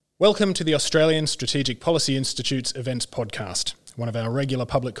Welcome to the Australian Strategic Policy Institute's Events Podcast, one of our regular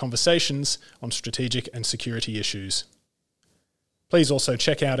public conversations on strategic and security issues. Please also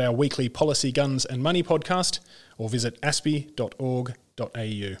check out our weekly Policy Guns and Money podcast or visit aspi.org.au.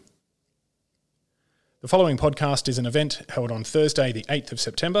 The following podcast is an event held on Thursday the 8th of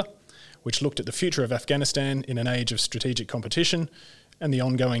September, which looked at the future of Afghanistan in an age of strategic competition and the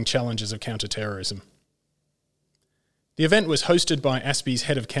ongoing challenges of counter-terrorism. The event was hosted by ASPI's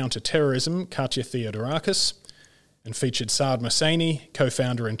Head of Counter-Terrorism, Katya Theodorakis, and featured Saad Mohseni,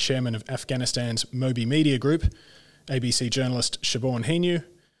 co-founder and chairman of Afghanistan's Mobi Media Group, ABC journalist Siobhan Hinu,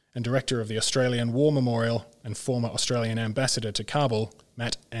 and director of the Australian War Memorial and former Australian ambassador to Kabul,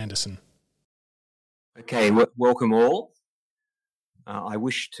 Matt Anderson. Okay, welcome all. I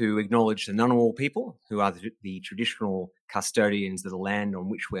wish to acknowledge the Ngunnawal people, who are the traditional custodians of the land on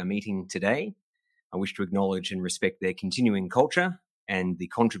which we are meeting today. I wish to acknowledge and respect their continuing culture and the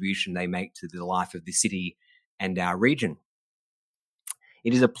contribution they make to the life of the city and our region.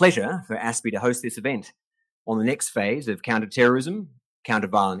 It is a pleasure for ASPI to host this event on the next phase of counter-terrorism,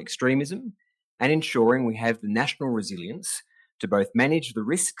 counter-violent extremism, and ensuring we have the national resilience to both manage the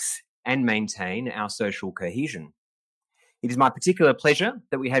risks and maintain our social cohesion. It is my particular pleasure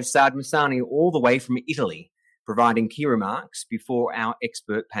that we have Saad Mohseni all the way from Italy, providing key remarks before our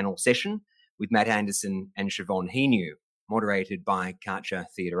expert panel session with Matt Anderson and Siobhan Hinu, moderated by Katya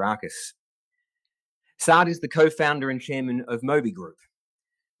Theodorakis. Saad is the co-founder and chairman of Mobi Group,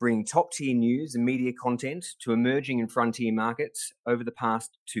 bringing top-tier news and media content to emerging and frontier markets over the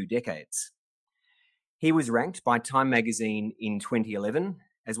past 2 decades. He was ranked by Time magazine in 2011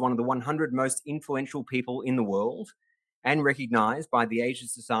 as one of the 100 most influential people in the world and recognised by the Asia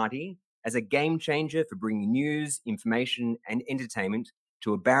Society as a game changer for bringing news, information and entertainment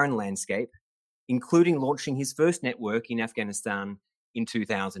to a barren landscape, including launching his first network in Afghanistan in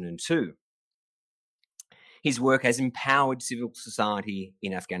 2002. His work has empowered civil society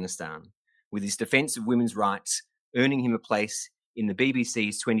in Afghanistan, with his defence of women's rights earning him a place in the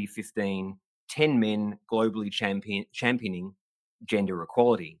BBC's 2015 10 Men Globally Championing Gender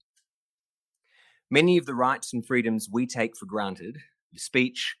Equality. Many of the rights and freedoms we take for granted, the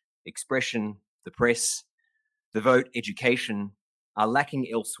speech, expression, the press, the vote, education, are lacking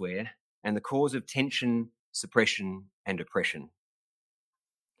elsewhere and the cause of tension, suppression and oppression.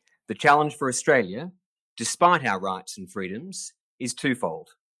 The challenge for Australia, despite our rights and freedoms, is twofold.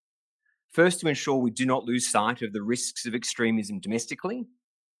 First, to ensure we do not lose sight of the risks of extremism domestically,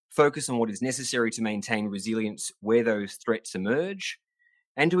 focus on what is necessary to maintain resilience where those threats emerge,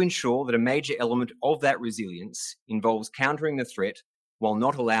 and to ensure that a major element of that resilience involves countering the threat while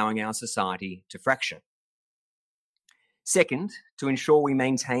not allowing our society to fracture. Second, to ensure we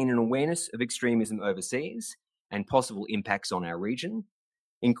maintain an awareness of extremism overseas and possible impacts on our region,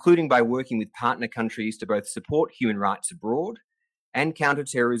 including by working with partner countries to both support human rights abroad and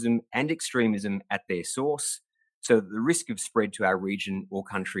counter-terrorism and extremism at their source, so that the risk of spread to our region or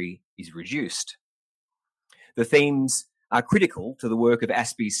country is reduced. The themes are critical to the work of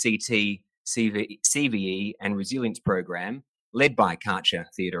ASPI's CT, CVE and Resilience Program, led by Katya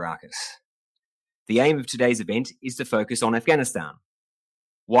Theodorakis. The aim of today's event is to focus on Afghanistan,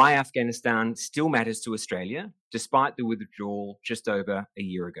 why Afghanistan still matters to Australia despite the withdrawal just over a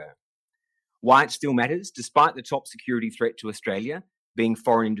year ago, why it still matters despite the top security threat to Australia being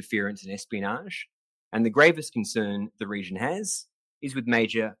foreign interference and espionage, and the gravest concern the region has is with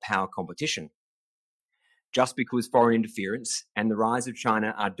major power competition. Just because foreign interference and the rise of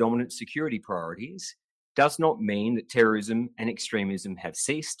China are dominant security priorities does not mean that terrorism and extremism have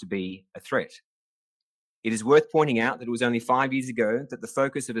ceased to be a threat. It is worth pointing out that it was only 5 years ago that the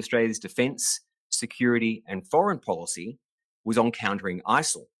focus of Australia's defence, security and foreign policy was on countering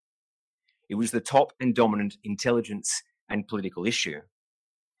ISIL. It was the top and dominant intelligence and political issue.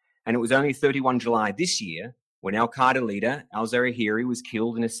 And it was only 31 July this year when Al-Qaeda leader al-Zawahiri was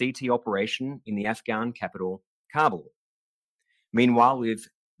killed in a CT operation in the Afghan capital, Kabul. Meanwhile,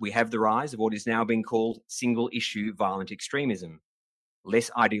 we have the rise of what is now being called single-issue violent extremism,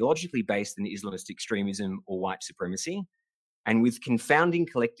 less ideologically based than Islamist extremism or white supremacy, and with confounding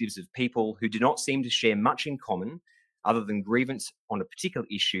collectives of people who do not seem to share much in common other than grievance on a particular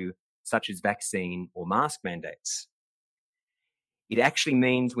issue such as vaccine or mask mandates. It actually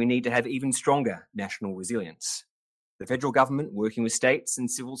means we need to have even stronger national resilience. The federal government working with states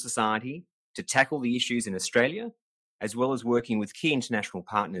and civil society to tackle the issues in Australia, as well as working with key international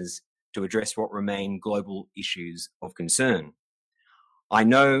partners to address what remain global issues of concern. I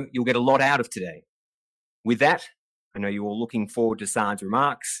know you'll get a lot out of today. With that, I know you're all looking forward to Saad's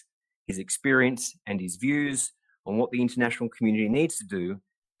remarks, his experience and his views on what the international community needs to do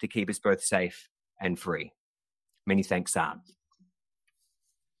to keep us both safe and free. Many thanks, Saad.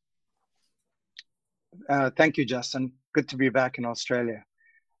 Thank you, Justin. Good to be back in Australia,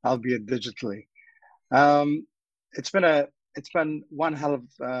 albeit digitally. It's been one hell of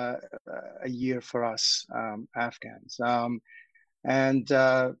a year for us Afghans, and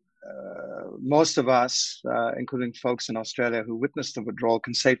most of us, including folks in Australia who witnessed the withdrawal,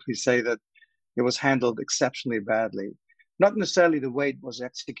 can safely say that it was handled exceptionally badly. Not necessarily the way it was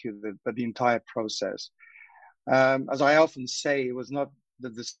executed, but the entire process. As I often say, it was not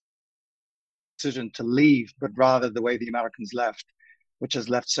the decision to leave, but rather the way the Americans left, which has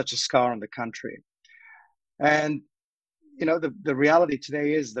left such a scar on the country. And, you know, the reality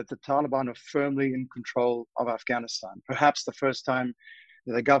today is that the Taliban are firmly in control of Afghanistan. Perhaps the first time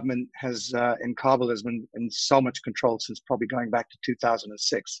the government has in Kabul has been in so much control since probably going back to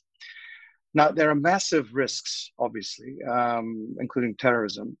 2006. Now, there are massive risks, obviously, including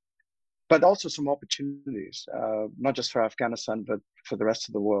terrorism, but also some opportunities, not just for Afghanistan, but for the rest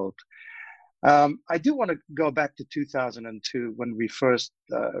of the world. I do want to go back to 2002 when we first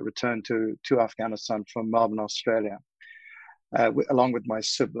returned to Afghanistan from Melbourne, Australia, along with my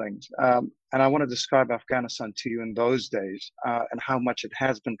siblings. And I want to describe Afghanistan to you in those days and how much it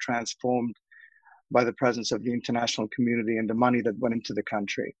has been transformed by the presence of the international community and the money that went into the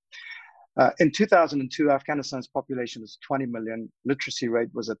country. In 2002, Afghanistan's population was 20 million. Literacy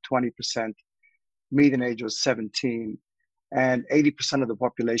rate was at 20%. Median age was 17. And 80% of the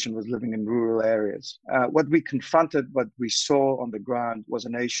population was living in rural areas. What we confronted, what we saw on the ground was a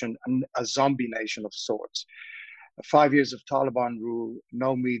nation, a zombie nation of sorts. 5 years of Taliban rule,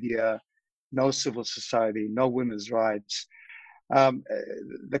 no media, no civil society, no women's rights.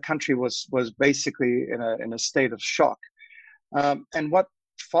 The country was basically in a state of shock. And what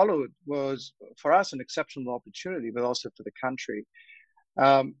followed was, for us, an exceptional opportunity, but also for the country.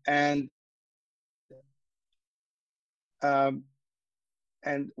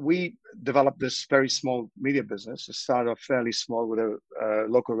 And we developed this very small media business. It started off fairly small with a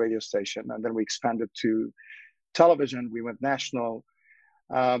local radio station, and then we expanded to television. We went national,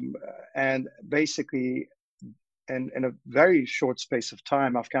 and basically, in a very short space of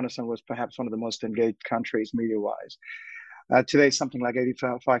time, Afghanistan was perhaps one of the most engaged countries media-wise. Today, something like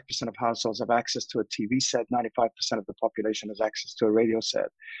 85% of households have access to a TV set. 95% of the population has access to a radio set.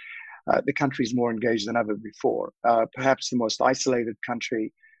 The country is more engaged than ever before. Perhaps the most isolated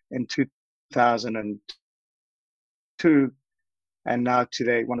country in 2002, and now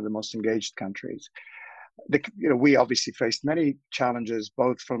today, one of the most engaged countries. We obviously faced many challenges,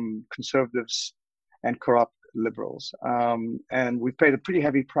 both from conservatives and corrupt liberals. And we've paid a pretty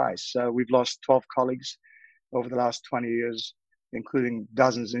heavy price. We've lost 12 colleagues over the last 20 years, including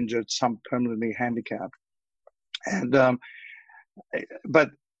dozens injured, some permanently handicapped. And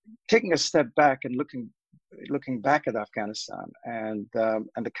but taking a step back and looking back at Afghanistan and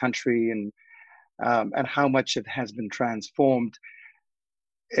the country and how much it has been transformed,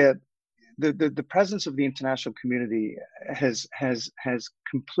 the presence of the international community has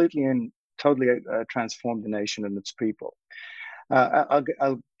completely and totally transformed the nation and its people.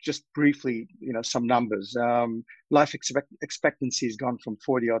 I'll just briefly, some numbers. Life expectancy has gone from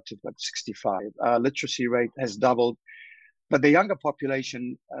 40 odd to like 65. Literacy rate has doubled, but the younger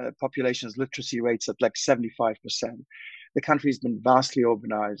population's literacy rate's at like 75%. The country's been vastly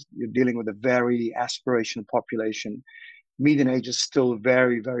urbanized. You're dealing with a very aspirational population. Median age is still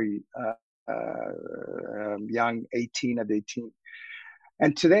very, very young, 18 at 18.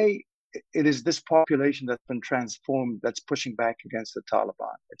 And today, it is this population that's been transformed that's pushing back against the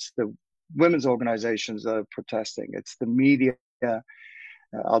Taliban. It's the women's organizations that are protesting. It's the media,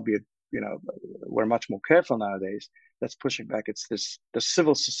 albeit, we're much more careful nowadays, that's pushing back. It's the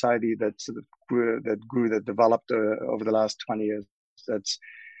civil society that developed over the last 20 years that's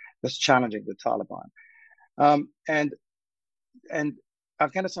challenging the Taliban. And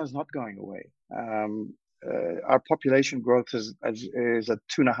Afghanistan is not going away. Our population growth is at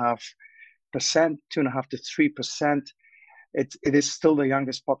 2.5%, 2.5 to 3%. It is still the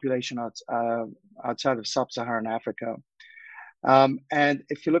youngest population outside of sub-Saharan Africa. And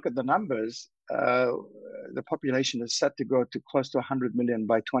if you look at the numbers, the population is set to grow to close to 100 million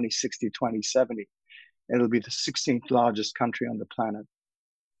by 2060, 2070. It'll be the 16th largest country on the planet.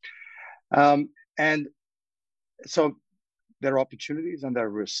 And so there are opportunities and there are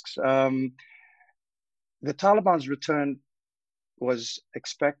risks. The Taliban's return was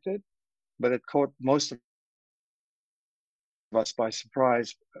expected, but it caught most of us by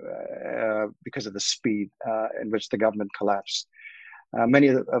surprise because of the speed in which the government collapsed. Many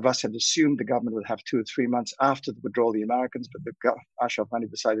of us had assumed the government would have 2 or 3 months after the withdrawal of the Americans, but Ashraf Ghani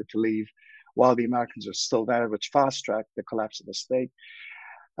decided to leave while the Americans were still there, which fast-tracked the collapse of the state.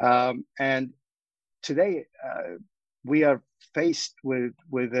 And today, we are faced with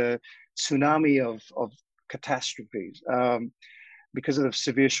a tsunami of catastrophes. Because of the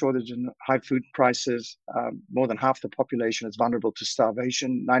severe shortage and high food prices, more than half the population is vulnerable to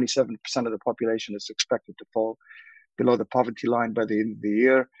starvation. 97% of the population is expected to fall below the poverty line by the end of the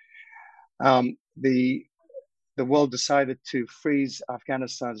year. The world decided to freeze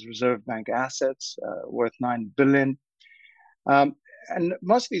Afghanistan's Reserve Bank assets worth $9 billion. And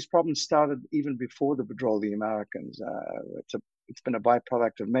most of these problems started even before the withdrawal of the Americans. It's been a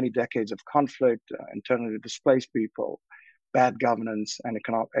byproduct of many decades of conflict, internally displaced people, bad governance, and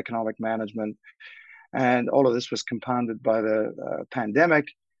economic management. And all of this was compounded by the pandemic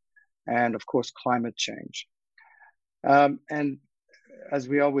and, of course, climate change. And as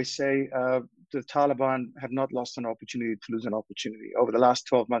we always say, the Taliban have not lost an opportunity to lose an opportunity. Over the last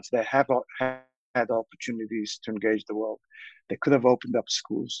 12 months, they have had opportunities to engage the world. They could have opened up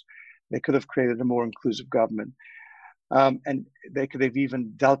schools. They could have created a more inclusive government. And they've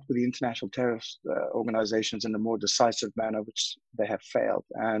even dealt with the international terrorist organizations in a more decisive manner, which they have failed.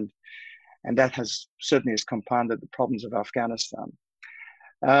 And that certainly has compounded the problems of Afghanistan.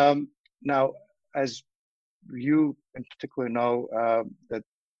 Now, as you in particular know, that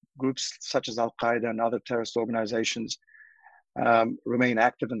groups such as Al-Qaeda and other terrorist organizations remain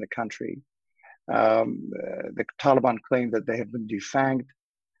active in the country. The Taliban claim that they have been defanged,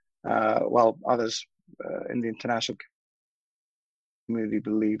 while others in the international community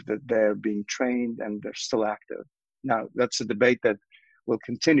believe that they're being trained and they're still active. Now, that's a debate that will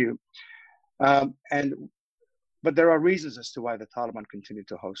continue. But there are reasons as to why the Taliban continue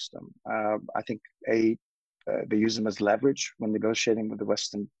to host them. I think, they use them as leverage when negotiating with the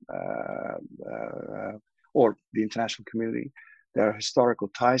Western or the international community. There are historical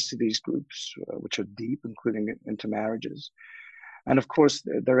ties to these groups, which are deep, including intermarriages. And of course,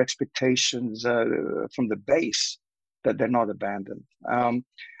 there are expectations from the base that they're not abandoned.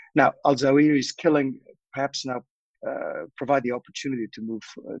 Now, al-Zawahiri's killing perhaps now provide the opportunity to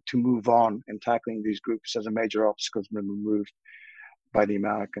move on in tackling these groups as a major obstacle has been removed by the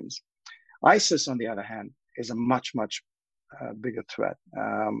Americans. ISIS, on the other hand, is a much, much bigger threat.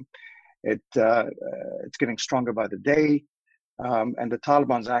 It's getting stronger by the day. And the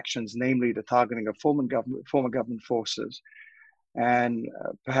Taliban's actions, namely the targeting of former government forces, and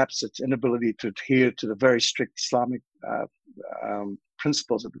perhaps its inability to adhere to the very strict Islamic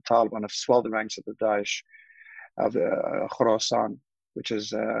principles of the Taliban, have swelled the ranks of the Daesh of Khorasan, which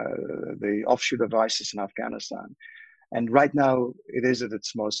is the offshoot of ISIS in Afghanistan. And right now, it is at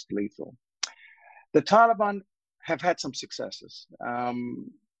its most lethal. The Taliban have had some successes.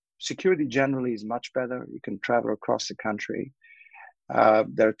 Security generally is much better. You can travel across the country.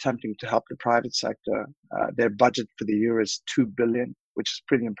 They're attempting to help the private sector. Their budget for the year is $2 billion, which is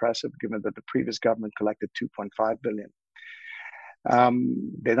pretty impressive given that the previous government collected $2.5 billion.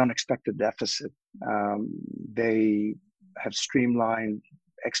 They don't expect a deficit. They have streamlined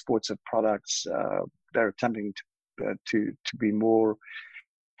exports of products. They're attempting to be more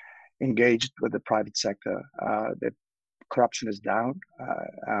engaged with the private sector. The corruption is down.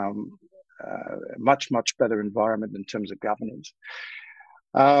 Much better environment in terms of governance.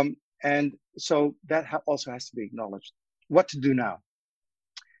 And so that also has to be acknowledged. What to do now?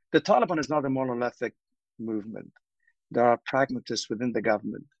 The Taliban is not a monolithic movement. There are pragmatists within the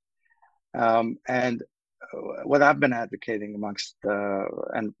government. And what I've been advocating amongst,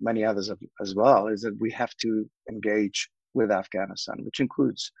 and many others as well, is that we have to engage with Afghanistan, which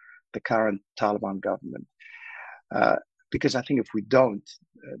includes the current Taliban government. Because I think if we don't,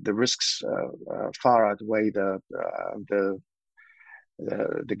 the risks far outweigh the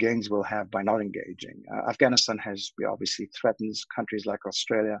gains we'll have by not engaging. Afghanistan obviously threatens countries like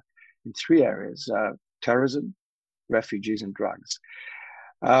Australia in three areas: terrorism, refugees, and drugs.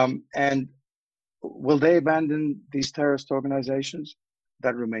 And will they abandon these terrorist organizations?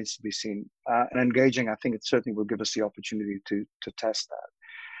 That remains to be seen. And engaging, I think it certainly will give us the opportunity to test that.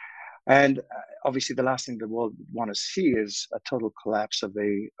 And obviously, the last thing the world would want to see is a total collapse of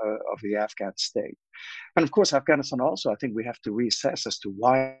the Afghan state. And of course, Afghanistan also, I think we have to reassess as to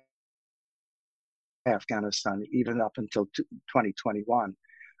why Afghanistan, even up until 2021,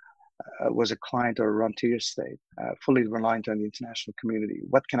 was a client or a rentier state, fully reliant on the international community.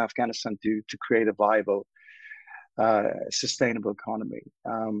 What can Afghanistan do to create a viable, sustainable economy?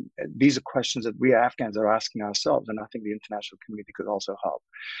 These are questions that we Afghans are asking ourselves, and I think the international community could also help.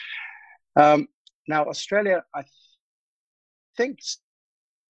 Now, Australia, think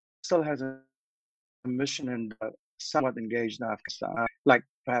still has a mission and somewhat engaged in Afghanistan, like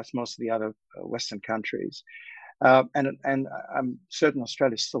perhaps most of the other Western countries. And I'm certain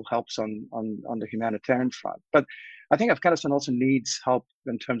Australia still helps on the humanitarian front. But I think Afghanistan also needs help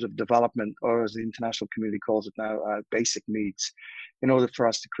in terms of development, or as the international community calls it now, basic needs, in order for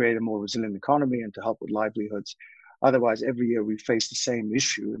us to create a more resilient economy and to help with livelihoods. Otherwise, every year we face the same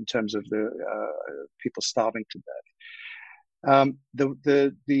issue in terms of the people starving to death.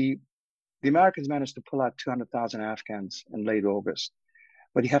 The Americans managed to pull out 200,000 Afghans in late August.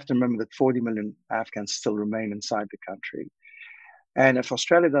 But you have to remember that 40 million Afghans still remain inside the country. And if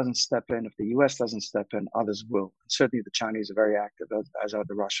Australia doesn't step in, if the US doesn't step in, others will. Certainly the Chinese are very active, as are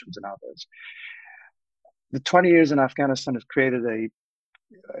the Russians and others. The 20 years in Afghanistan has created a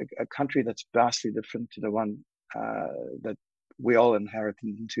country that's vastly different to the one that we all inherited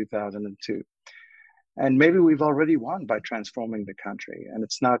in 2002. And maybe we've already won by transforming the country. And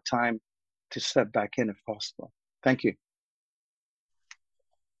it's now time to step back in if possible. Thank you.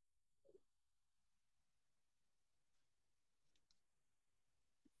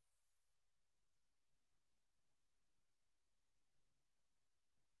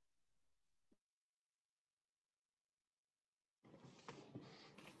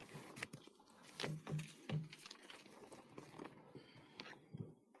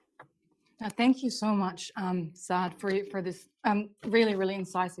 Thank you so much, Saad, for this really, really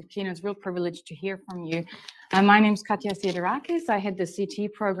incisive keynote. It's a real privilege to hear from you. My name is Katya Sidirakis. I head the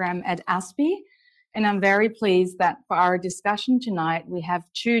CT program at ASPI, and I'm very pleased that for our discussion tonight, we have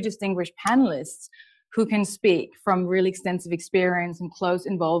two distinguished panelists who can speak from really extensive experience and close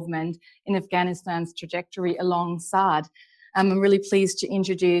involvement in Afghanistan's trajectory alongside. I'm really pleased to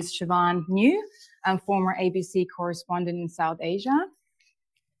introduce Siobhan New, former ABC correspondent in South Asia,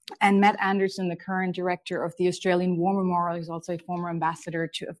 and Matt Anderson, the current director of the Australian War Memorial, is also a former ambassador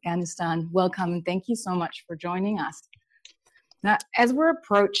to Afghanistan. Welcome, and thank you so much for joining us. Now, as we're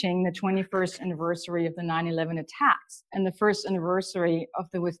approaching the 21st anniversary of the 9/11 attacks and the first anniversary of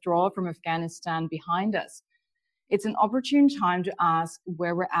the withdrawal from Afghanistan behind us, it's an opportune time to ask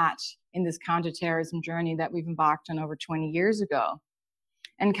where we're at in this counterterrorism journey that we've embarked on over 20 years ago.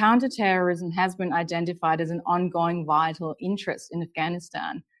 And counterterrorism has been identified as an ongoing vital interest in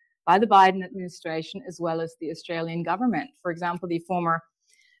Afghanistan by the Biden administration as well as the Australian government. For example, the former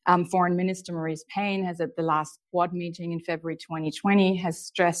Foreign Minister Maurice Payne has at the last Quad meeting in February 2020 has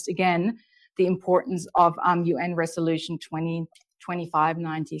stressed again the importance of UN Resolution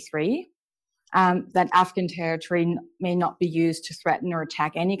 2593, that Afghan territory may not be used to threaten or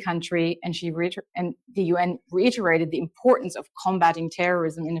attack any country, and the UN reiterated the importance of combating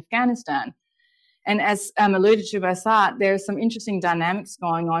terrorism in Afghanistan. And as alluded to by Saad, there's some interesting dynamics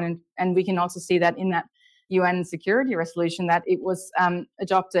going on, and we can also see that in that UN security resolution that it was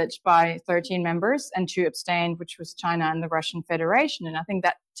adopted by 13 members and 2 abstained, which was China and the Russian Federation. And I think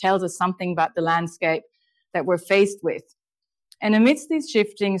that tells us something about the landscape that we're faced with. And amidst these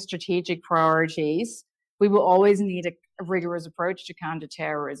shifting strategic priorities, we will always need a rigorous approach to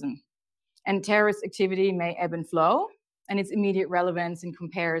counterterrorism. And terrorist activity may ebb and flow, and its immediate relevance in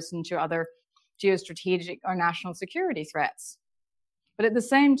comparison to other geostrategic or national security threats. But at the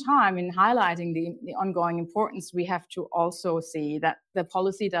same time, in highlighting the ongoing importance, we have to also see that the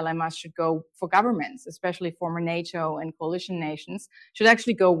policy dilemmas should go for governments, especially former NATO and coalition nations, should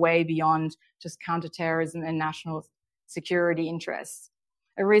actually go way beyond just counterterrorism and national security interests.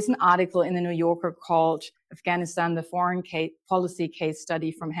 A recent article in the New Yorker called Afghanistan, the Foreign Policy Case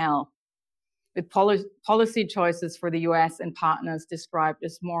Study from Hell, with policy choices for the US and partners described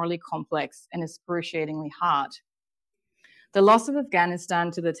as morally complex and excruciatingly hard. The loss of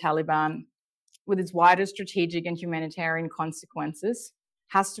Afghanistan to the Taliban, with its wider strategic and humanitarian consequences,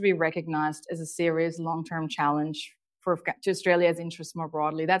 has to be recognized as a serious long-term challenge to Australia's interests more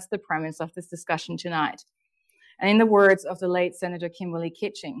broadly. That's the premise of this discussion tonight. And in the words of the late Senator Kimberley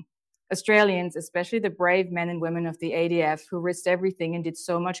Kitching, Australians, especially the brave men and women of the ADF who risked everything and did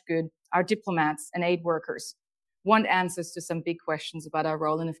so much good, our diplomats and aid workers, want answers to some big questions about our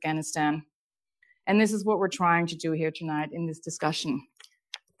role in Afghanistan. And this is what we're trying to do here tonight in this discussion.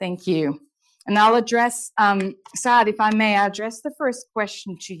 Thank you. And I'll address, Saad, if I may, I'll address the first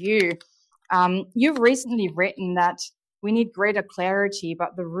question to you. You've recently written that we need greater clarity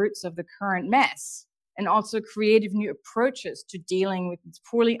about the roots of the current mess and also creative new approaches to dealing with its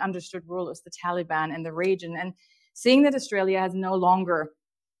poorly understood rule of the Taliban in the region. And seeing that Australia has no longer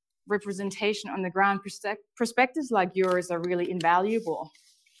representation on the ground, perspectives like yours are really invaluable.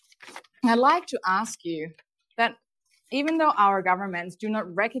 I'd like to ask you that even though our governments do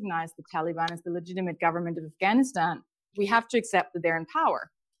not recognize the Taliban as the legitimate government of Afghanistan, we have to accept that they're in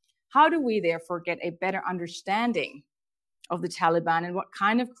power. How do we therefore get a better understanding of the Taliban, and what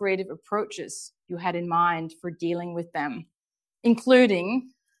kind of creative approaches you had in mind for dealing with them,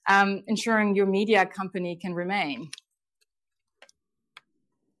 including ensuring your media company can remain?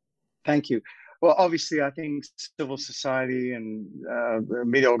 Thank you. Well, obviously, I think civil society and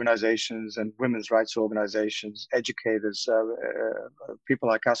media organizations and women's rights organizations, educators, people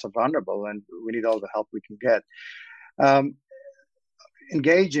like us are vulnerable, and we need all the help we can get.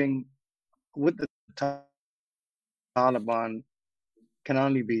 Engaging with the Taliban can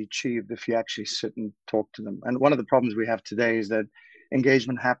only be achieved if you actually sit and talk to them. And one of the problems we have today is that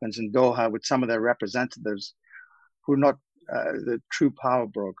engagement happens in Doha with some of their representatives who are not the true power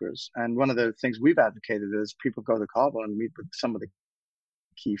brokers. And one of the things we've advocated is people go to Kabul and meet with some of the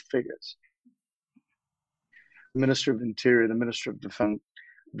key figures. The Minister of Interior, the Minister of Defense,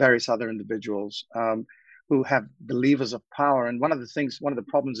 various other individuals who have the levers of power. And one of the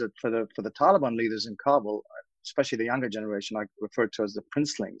problems that for the Taliban leaders in Kabul, especially the younger generation, I refer to as the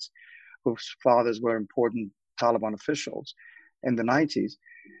princelings, whose fathers were important Taliban officials in the 90s,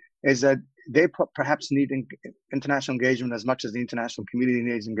 is that they perhaps need international engagement as much as the international community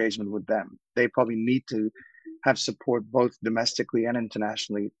needs engagement with them. They probably need to have support both domestically and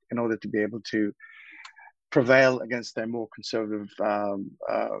internationally in order to be able to prevail against their more conservative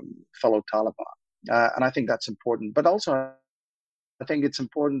fellow Taliban. And I think that's important. But also, I think it's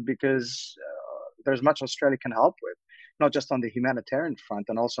important because there's much Australia can help with, not just on the humanitarian front,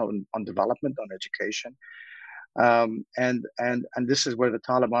 and also on development, on education. And this is where the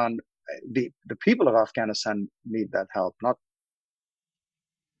Taliban, the people of Afghanistan need that help, not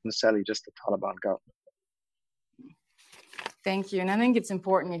necessarily just the Taliban government. Thank you. And I think it's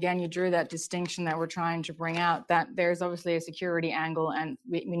important, again, you drew that distinction that we're trying to bring out, that there's obviously a security angle, and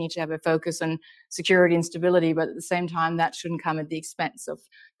we need to have a focus on security and stability, but at the same time, that shouldn't come at the expense of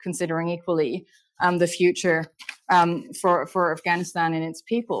considering equally the future for Afghanistan and its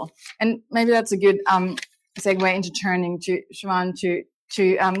people. And maybe that's a good segue into turning to Siobhan,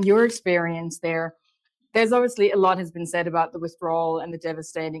 to your experience there. There's obviously a lot has been said about the withdrawal and the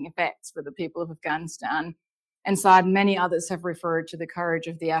devastating effects for the people of Afghanistan. And Saad, many others have referred to the courage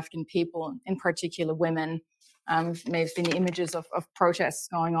of the Afghan people, in particular women. You may have seen the images of protests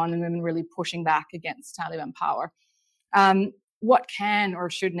going on and women really pushing back against Taliban power. What can or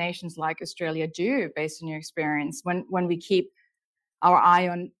should nations like Australia do, based on your experience, when we keep our eye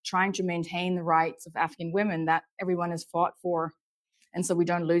on trying to maintain the rights of Afghan women that everyone has fought for, and so we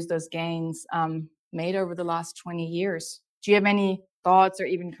don't lose those gains made over the last 20 years? Do you have any thoughts or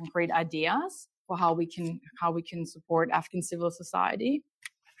even concrete ideas for how we can support Afghan civil society?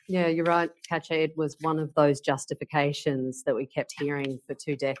 Yeah, you're right, Katya. It was one of those justifications that we kept hearing for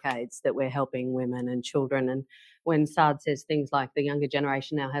 2 decades, that we're helping women and children. And when Saad says things like the younger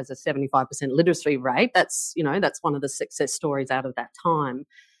generation now has a 75% literacy rate, that's one of the success stories out of that time.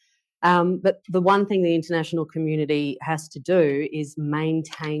 But the one thing the international community has to do is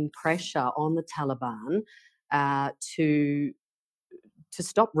maintain pressure on the Taliban to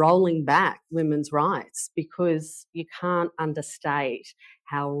stop rolling back women's rights, because you can't understate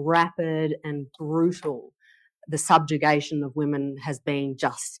how rapid and brutal the subjugation of women has been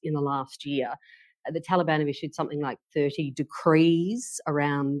just in the last year. The Taliban have issued something like 30 decrees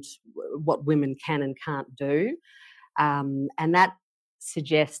around what women can and can't do. And that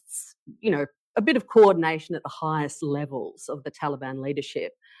suggests, a bit of coordination at the highest levels of the Taliban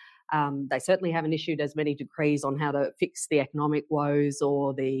leadership. They certainly haven't issued as many decrees on how to fix the economic woes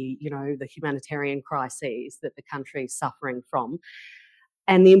or the humanitarian crises that the country is suffering from.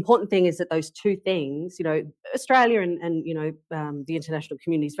 And the important thing is that those two things, Australia and the international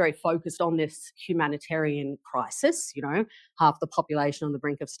community is very focused on this humanitarian crisis, half the population on the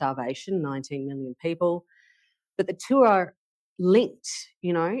brink of starvation, 19 million people. But the two are linked,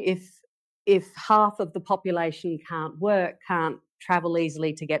 if half of the population can't work, can't travel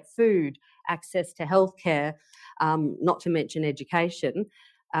easily to get food, access to healthcare, not to mention education,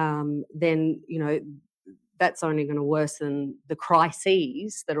 then, that's only going to worsen the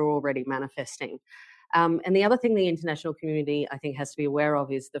crises that are already manifesting. And the other thing the international community, I think, has to be aware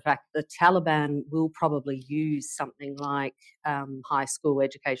of is the fact that the Taliban will probably use something like high school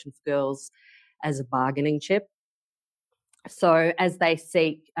education for girls as a bargaining chip. So as they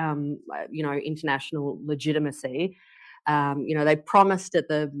seek, international legitimacy, they promised at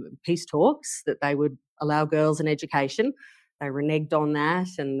the peace talks that they would allow girls an education. They reneged on that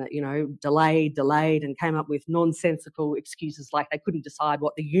and, delayed and came up with nonsensical excuses like they couldn't decide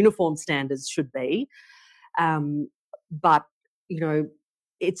what the uniform standards should be. But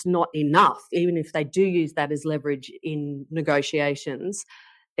it's not enough. Even if they do use that as leverage in negotiations,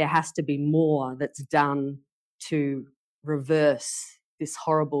 there has to be more that's done to reverse this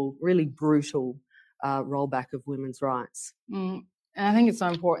horrible, really brutal rollback of women's rights. And I think it's so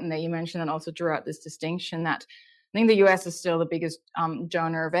important that you mentioned, and also drew out this distinction, that I think the US is still the biggest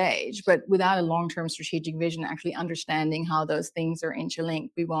donor of aid, but without a long-term strategic vision, actually understanding how those things are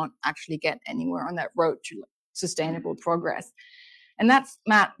interlinked, we won't actually get anywhere on that road to sustainable progress. And that's,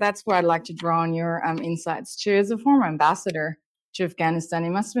 Matt, that's where I'd like to draw on your insights too. As a former ambassador to Afghanistan,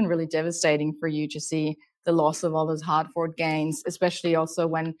 it must have been really devastating for you to see the loss of all those hard-fought gains, especially also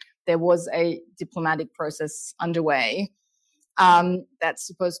when there was a diplomatic process underway that's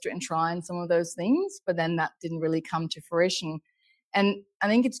supposed to enshrine some of those things, but then that didn't really come to fruition. And I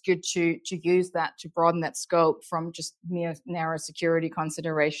think it's good to use that to broaden that scope from just mere narrow security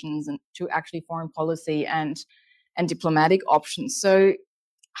considerations and to actually foreign policy and diplomatic options. So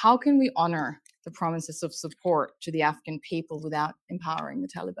how can we honor the promises of support to the Afghan people without empowering the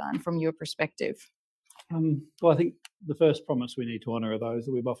Taliban from your perspective? Well, I think the first promise we need to honour are those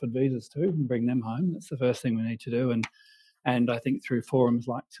that we've offered visas to and bring them home. That's the first thing we need to do. And I think through forums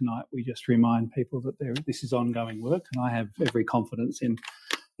like tonight, we just remind people that this is ongoing work. And I have every confidence in,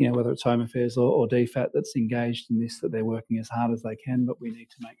 whether it's Home Affairs or DFAT that's engaged in this, that they're working as hard as they can. But we need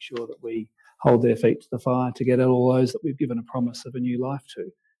to make sure that we hold their feet to the fire to get at all those that we've given a promise of a new life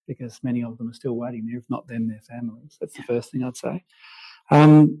to, because many of them are still waiting there, if not them, their families. That's the first thing I'd say.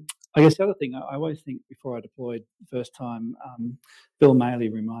 I guess the other thing, I always think before I deployed the first time, Bill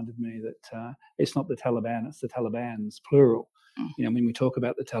Maley reminded me that it's not the Taliban, it's the Talibans, plural. When we talk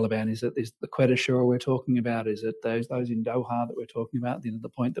about the Taliban, is it the Quetta Shura we're talking about? Is it those in Doha that we're talking about, the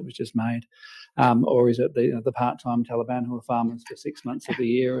point that was just made? Or is it the part-time Taliban who are farmers for 6 months of the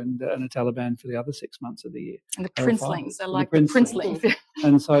year and a Taliban for the other 6 months of the year? And the princelings, I like the princelings.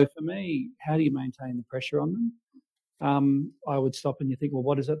 And so for me, how do you maintain the pressure on them? I would stop and you think, well,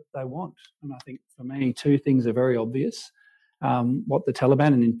 what is it they want? And I think for me, two things are very obvious. What the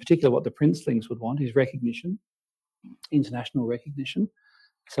Taliban, and in particular what the princelings would want, is recognition, international recognition.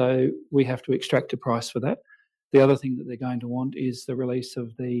 So we have to extract a price for that. The other thing that they're going to want is the release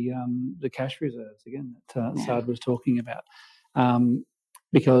of the cash reserves, again, that Saad was talking about.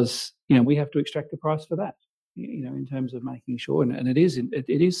 Because, we have to extract a price for that, in terms of making sure, and it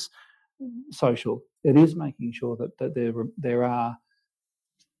is social. It is making sure that there are,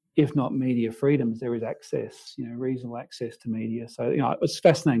 if not media freedoms, there is access, reasonable access to media. So, it was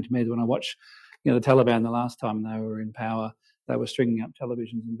fascinating to me when I watched, the Taliban the last time they were in power, they were stringing up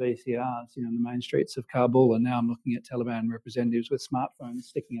televisions and VCRs, in the main streets of Kabul, and now I'm looking at Taliban representatives with smartphones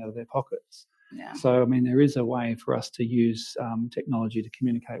sticking out of their pockets. Yeah. So, there is a way for us to use technology to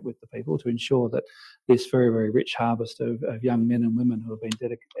communicate with the people to ensure that this very, very rich harvest of young men and women who have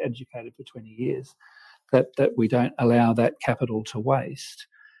been educated for 20 years, that we don't allow that capital to waste,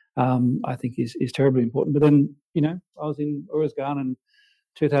 I think is terribly important. But then, I was in Uruzgan in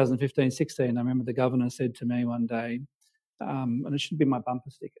 2015-16. I remember the governor said to me one day, and it should be my bumper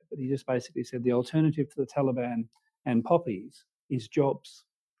sticker, but he just basically said the alternative to the Taliban and poppies is jobs.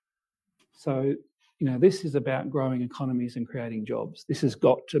 So, this is about growing economies and creating jobs. This has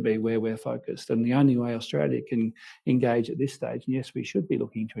got to be where we're focused. And the only way Australia can engage at this stage, and yes, we should be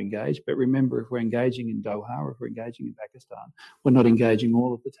looking to engage, but remember, if we're engaging in Doha or if we're engaging in Pakistan, we're not engaging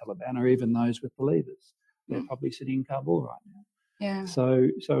all of the Taliban or even those with believers. They're probably sitting in Kabul right now. Yeah.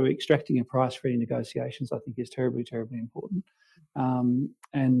 So extracting a price for any negotiations, I think, is terribly, terribly important. And,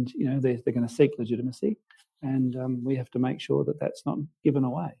 they're going to seek legitimacy, and we have to make sure that that's not given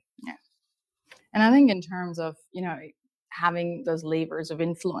away. Yeah. And I think in terms of, having those levers of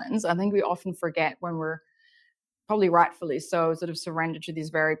influence, I think we often forget when we're probably rightfully so sort of surrender to these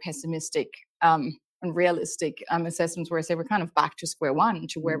very pessimistic and realistic assessments where I say we're kind of back to square one,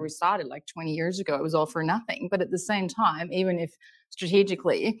 to where we started like 20 years ago. It was all for nothing. But at the same time, even if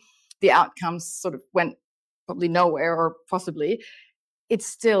strategically the outcomes sort of went probably nowhere or possibly, it's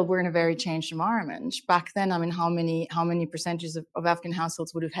still, we're in a very changed environment. Back then, how many percentages of Afghan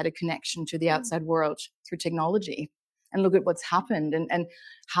households would have had a connection to the outside world through technology? And look at what's happened and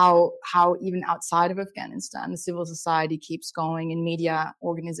how even outside of Afghanistan, the civil society keeps going and media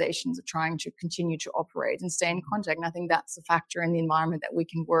organizations are trying to continue to operate and stay in contact. And I think that's a factor in the environment that we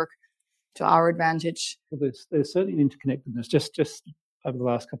can work to our advantage. Well, there's certainly an interconnectedness. Just over the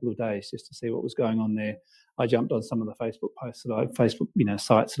last couple of days, just to see what was going on there, I jumped on some of the Facebook posts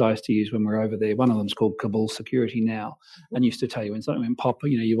sites that I used to use when we were over there. One of them's called Kabul Security Now, and used to tell you when something went pop,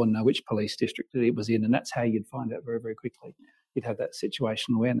 you want to know which police district it was in, and that's how you'd find out very, very quickly. You'd have that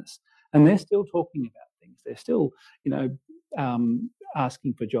situational awareness, and they're still talking about things. They're still,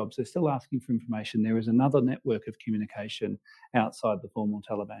 asking for jobs. They're still asking for information. There is another network of communication outside the formal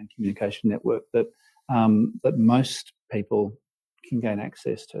Taliban communication network that most people can gain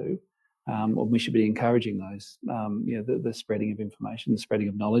access to. Or we should be encouraging those, the spreading of information, the spreading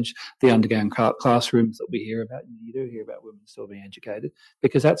of knowledge, the underground classrooms that we hear about. You do hear about women still being educated,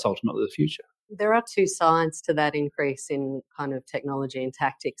 because that's ultimately the future. There are two sides to that increase in kind of technology and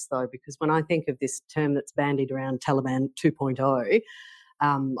tactics, though, because when I think of this term that's bandied around, Taliban 2.0,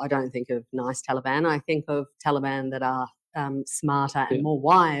 I don't think of nice Taliban. I think of Taliban that are smarter and more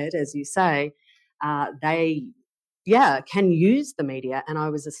wired, as you say. They can use the media, and I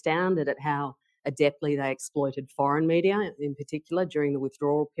was astounded at how adeptly they exploited foreign media, in particular during the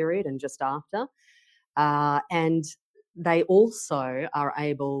withdrawal period and just after. And they also are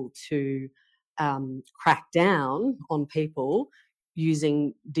able to crack down on people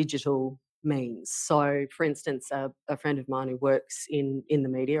using digital means. So, for instance, a friend of mine who works in the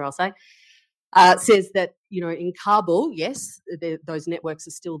media, I'll say, says that, in Kabul, yes, those networks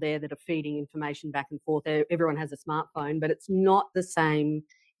are still there that are feeding information back and forth. Everyone has a smartphone, but it's not the same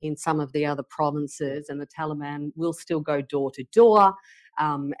in some of the other provinces, and the Taliban will still go door to door,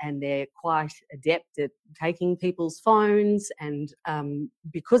 and they're quite adept at taking people's phones, and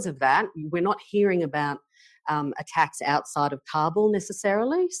because of that, we're not hearing about attacks outside of Kabul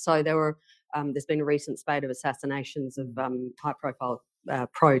necessarily. So there's been a recent spate of assassinations of high-profile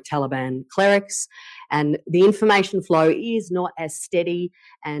pro-Taliban clerics, and the information flow is not as steady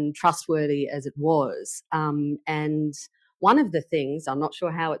and trustworthy as it was. And one of the things, I'm not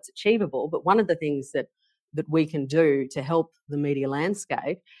sure how it's achievable, but one of the things that we can do to help the media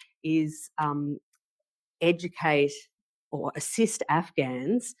landscape is educate or assist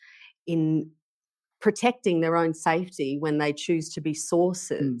Afghans in protecting their own safety when they choose to be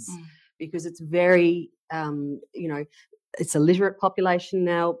sources, because it's very, it's a literate population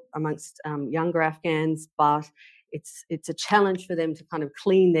now amongst younger Afghans, but it's a challenge for them to kind of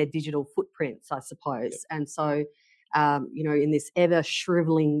clean their digital footprints, I suppose. Yep. And so, in this ever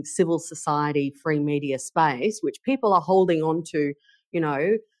shriveling civil society free media space, which people are holding on to,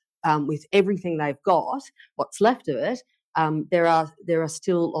 with everything they've got, what's left of it, there are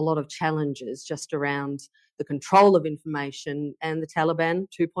still a lot of challenges just around the control of information, and the Taliban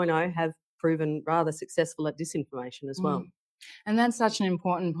 2.0 have proven rather successful at disinformation as well. And that's such an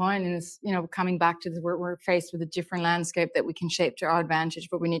important point. And it's, coming back to we're faced with a different landscape that we can shape to our advantage,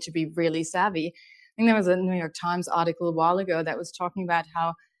 but we need to be really savvy. I think there was a New York Times article a while ago that was talking about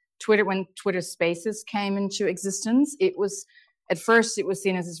how when Twitter Spaces came into existence, at first it was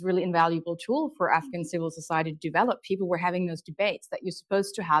seen as this really invaluable tool for Afghan civil society to develop. People were having those debates that you're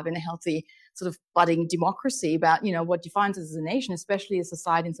supposed to have in a healthy sort of budding democracy about, what defines us as a nation, especially a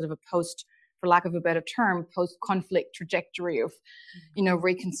society in sort of a for lack of a better term, post-conflict trajectory of,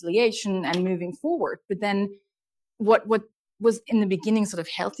 reconciliation and moving forward. But then what was in the beginning sort of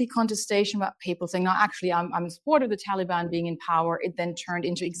healthy contestation about people saying, no, actually, I'm in support of the Taliban being in power. It then turned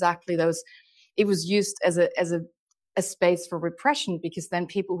into exactly those. It was used as a space for repression, because then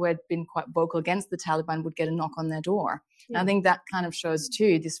people who had been quite vocal against the Taliban would get a knock on their door. Yeah. And I think that kind of shows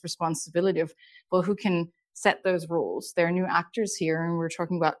too this responsibility of, well, who can set those rules? There are new actors here, and we're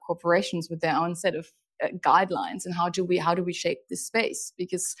talking about corporations with their own set of guidelines, and how do we shape this space?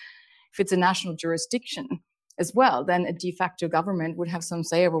 Because if it's a national jurisdiction as well, then a de facto government would have some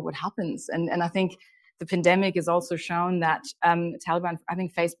say over what happens. And I think the pandemic has also shown that Taliban, I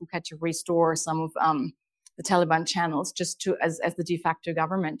think Facebook had to restore some of the Taliban channels just as the de facto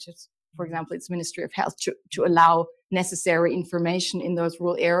government, just, for example, its Ministry of Health, to allow necessary information in those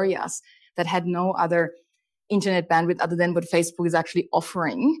rural areas that had no other internet bandwidth other than what Facebook is actually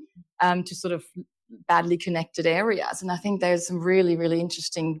offering to sort of badly connected areas. And I think there's some really, really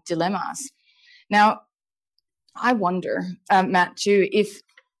interesting dilemmas. Now, I wonder, Matt, too, if,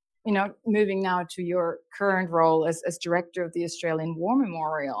 moving now to your current role as director of the Australian War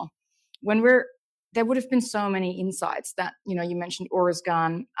Memorial, there would have been so many insights that, you mentioned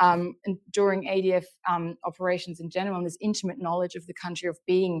Uruzgan, and during ADF operations in general, and this intimate knowledge of the country, of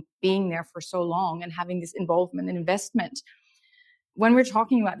being there for so long and having this involvement and investment. When we're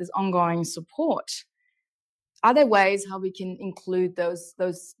talking about this ongoing support, are there ways how we can include those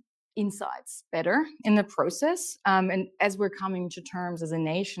insights better in the process? And as we're coming to terms as a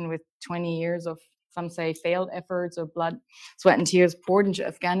nation with 20 years of, some say, failed efforts or blood, sweat and tears poured into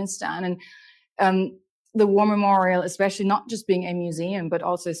Afghanistan, and the War Memorial, especially not just being a museum, but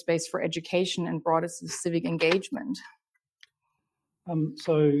also a space for education and broader civic engagement.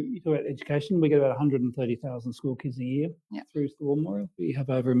 So you talk about education. We get about 130,000 school kids a year through the War Memorial. We have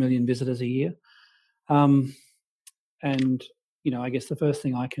over 1 million visitors a year. And, I guess the first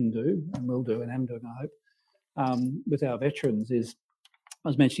thing I can do, and will do, and am doing, I hope, with our veterans is, I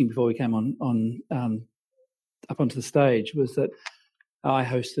was mentioning before we came on up onto the stage, was that I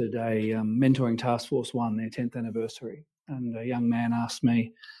hosted a Mentoring Task Force 1, their 10th anniversary. And a young man asked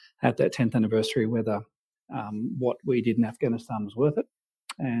me at that 10th anniversary whether what we did in Afghanistan was worth it,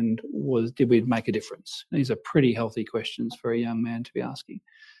 and did we make a difference? And these are pretty healthy questions for a young man to be asking.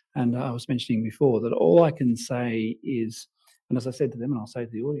 And I was mentioning before that all I can say is, and as I said to them, and I'll say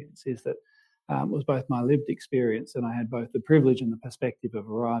to the audience, is that it was both my lived experience, and I had both the privilege and the perspective of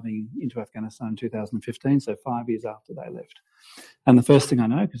arriving into Afghanistan in 2015, so 5 years after they left. And the first thing I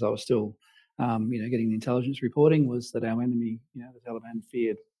know, because I was still, getting the intelligence reporting, was that our enemy, the Taliban,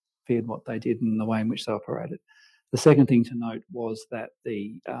 feared what they did and the way in which they operated. The second thing to note was that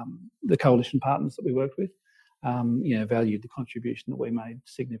the coalition partners that we worked with, valued the contribution that we made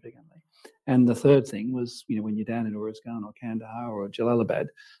significantly. And the third thing was, when you're down in Uruzgan or Kandahar or Jalalabad,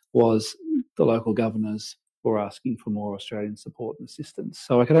 was the local governors were asking for more Australian support and assistance.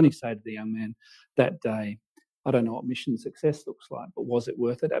 So I could only say to the young man that day, I don't know what mission success looks like, but was it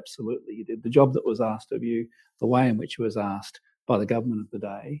worth it? Absolutely. You did the job that was asked of you, the way in which it was asked by the government of the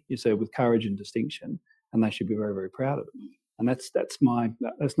day. You served with courage and distinction, and they should be very, very proud of it. And that's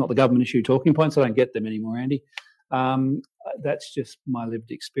not the government issue talking points. I don't get them anymore, Andy. That's just my lived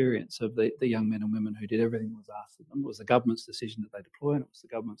experience of the young men and women who did everything that was asked of them. It was the government's decision that they deploy, and it was the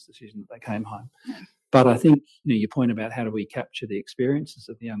government's decision that they came home. But I think your point about how do we capture the experiences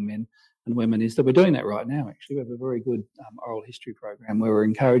of the young men and women is that we're doing that right now. Actually, we have a very good oral history program where we're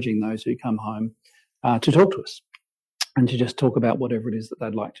encouraging those who come home to talk to us, and to just talk about whatever it is that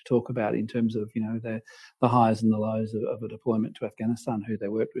they'd like to talk about in terms of, the highs and the lows of a deployment to Afghanistan, who they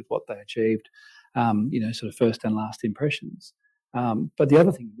worked with, what they achieved, sort of first and last impressions. But the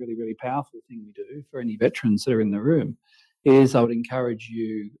other thing, really, really powerful thing we do for any veterans that are in the room is I would encourage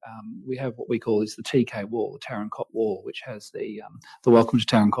you, we have what we call is the TK wall, the Tarin Kot wall, which has the Welcome to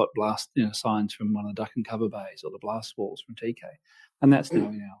Tarin Kot blast signs from one of the duck and cover bays, or the blast walls from TK. And that's now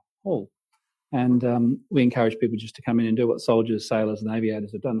in our hall. And we encourage people just to come in and do what soldiers, sailors and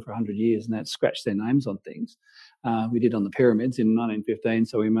aviators have done for 100 years, and that's scratch their names on things. We did on the pyramids in 1915,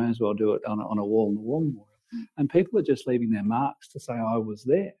 so we may as well do it on a wall in the War Memorial. And people are just leaving their marks to say, I was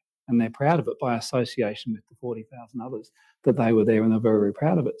there. And they're proud of it by association with the 40,000 others that they were there, and they're very, very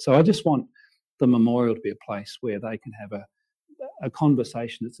proud of it. So I just want the memorial to be a place where they can have a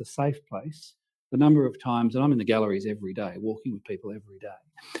conversation. It's a safe place. The number of times, and I'm in the galleries every day, walking with people every day,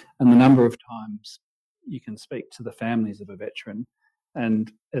 and the number of times you can speak to the families of a veteran,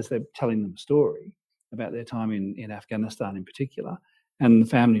 and as they're telling them a story about their time in Afghanistan in particular, and the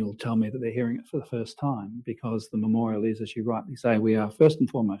family will tell me that they're hearing it for the first time, because the memorial is, as you rightly say, we are first and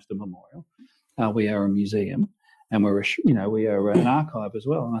foremost a memorial. We are a museum, and we are an archive as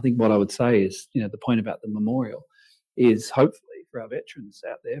well. And I think what I would say is, the point about the memorial is hopefully for our veterans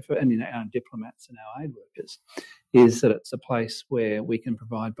out there, and our diplomats and our aid workers, is that it's a place where we can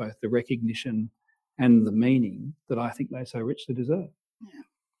provide both the recognition and the meaning that I think they so richly deserve.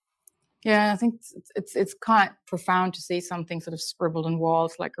 Yeah, I think it's quite profound to see something sort of scribbled on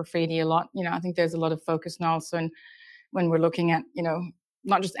walls like graffiti a lot. I think there's a lot of focus now also when we're looking at,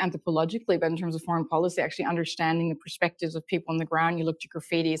 not just anthropologically, but in terms of foreign policy, actually understanding the perspectives of people on the ground. You look to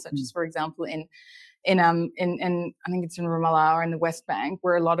graffiti, such as, for example, in I think it's in Ramallah or in the West Bank,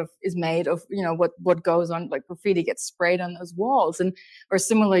 where a lot of is made of, what goes on, like graffiti gets sprayed on those walls. Or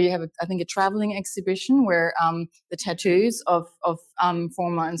similarly, you have, a traveling exhibition where the tattoos of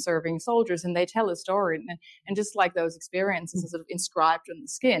former and serving soldiers, and they tell a story. And just like those experiences are sort of inscribed on the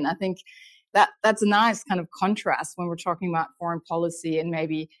skin. I think that's a nice kind of contrast when we're talking about foreign policy, and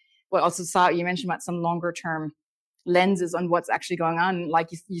maybe what also you mentioned about some longer term lenses on what's actually going on. Like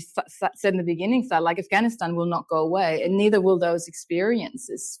you said in the beginning, Sal, like Afghanistan will not go away, and neither will those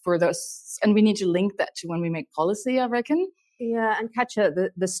experiences for those. And we need to link that to when we make policy, I reckon. Yeah, and Katja,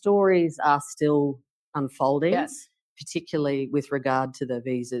 the stories are still unfolding. Yes. Particularly with regard to the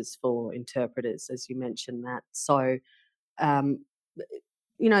visas for interpreters, as you mentioned that. So,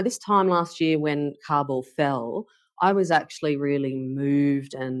 this time last year when Kabul fell, I was actually really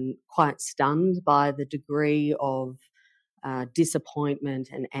moved and quite stunned by the degree of disappointment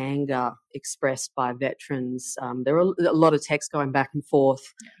and anger expressed by veterans. There were a lot of texts going back and forth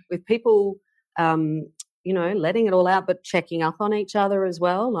with people, letting it all out, but checking up on each other as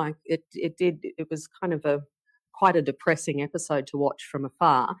well. Like it was kind of quite a depressing episode to watch from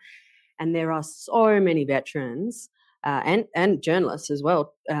afar. And there are so many veterans and journalists as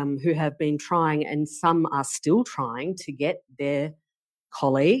well, who have been trying, and some are still trying to get their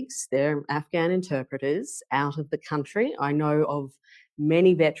colleagues, they're Afghan interpreters, out of the country. I know of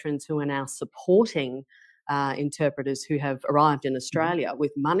many veterans who are now supporting interpreters who have arrived in Australia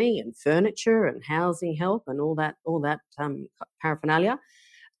with money and furniture and housing help and all that paraphernalia.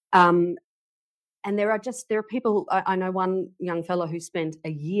 And there are people. I know one young fellow who spent a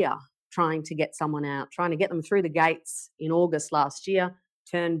year trying to get someone out, trying to get them through the gates in August last year,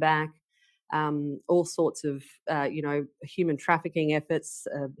 turned back. All sorts of human trafficking efforts.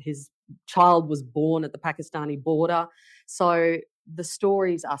 His child was born at the Pakistani border, so the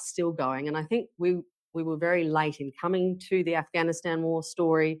stories are still going. And I think we were very late in coming to the Afghanistan war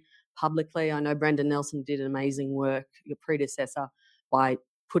story publicly. I know Brendan Nelson did amazing work, your predecessor, by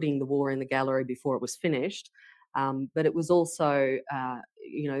putting the war in the gallery before it was finished. But it was also,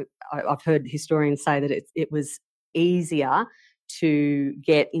 I've heard historians say that it was easier to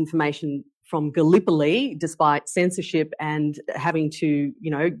get information from Gallipoli, despite censorship and having to,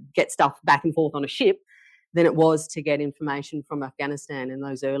 get stuff back and forth on a ship, than it was to get information from Afghanistan in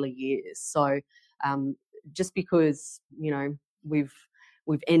those early years. So just because, we've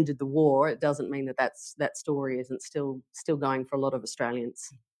ended the war, it doesn't mean that story isn't still going for a lot of Australians.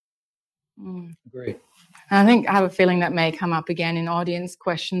 Agree. I think I have a feeling that may come up again in audience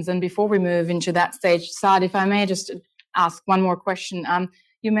questions. And before we move into that stage, Saad, if I may just ask one more question.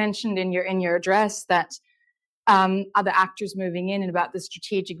 You mentioned in your address that other actors moving in and about the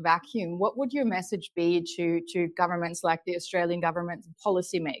strategic vacuum. What would your message be to governments like the Australian government and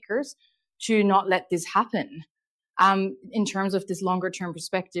policymakers to not let this happen in terms of this longer term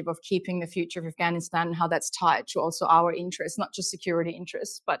perspective of keeping the future of Afghanistan and how that's tied to also our interests, not just security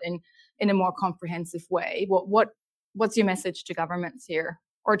interests, but in a more comprehensive way? What's your message to governments here,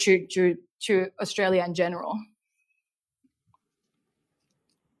 or to Australia in general?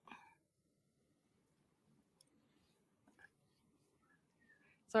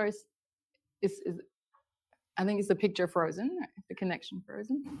 Sorry, I think it's the picture frozen, the connection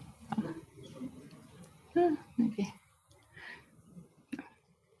frozen. Maybe.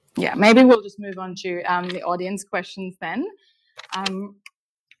 Yeah, maybe we'll just move on to the audience questions then. I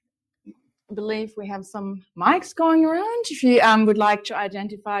believe we have some mics going around. If you would like to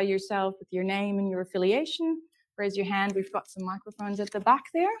identify yourself with your name and your affiliation, raise your hand. We've got some microphones at the back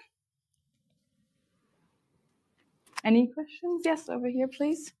there. Any questions? Yes, over here,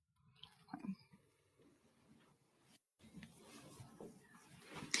 please.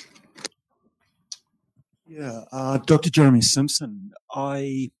 Yeah, Dr. Jeremy Simpson,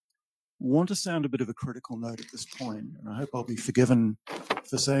 I want to sound a bit of a critical note at this point, and I hope I'll be forgiven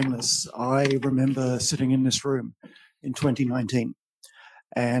for saying this. I remember sitting in this room in 2019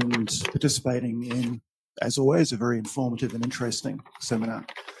 and participating in, as always, a very informative and interesting seminar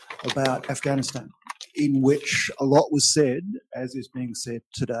about Afghanistan, in which a lot was said, as is being said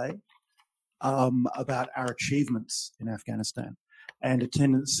today, about our achievements in Afghanistan and a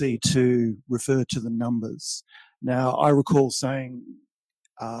tendency to refer to the numbers. Now, I recall saying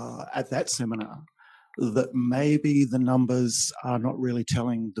at that seminar that maybe the numbers are not really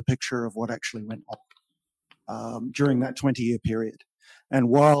telling the picture of what actually went on during that 20-year period. And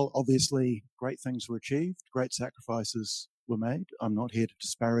while obviously great things were achieved, great sacrifices were made, I'm not here to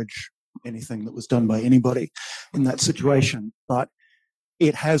disparage anything that was done by anybody in that situation, but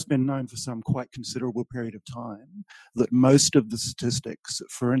it has been known for some quite considerable period of time that most of the statistics,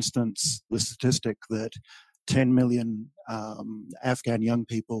 for instance, the statistic that 10 million Afghan young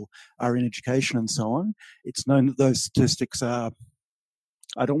people are in education and so on, it's known that those statistics are,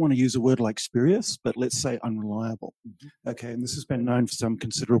 I don't want to use a word like spurious, but let's say unreliable. Okay, and this has been known for some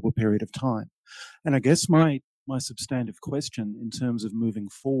considerable period of time. And I guess my substantive question in terms of moving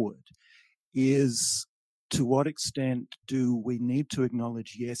forward is, to what extent do we need to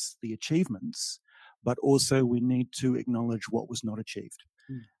acknowledge, yes, the achievements, but also we need to acknowledge what was not achieved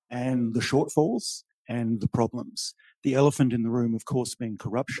and the shortfalls and the problems. The elephant in the room, of course, being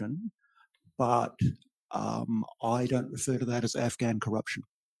corruption, but I don't refer to that as Afghan corruption.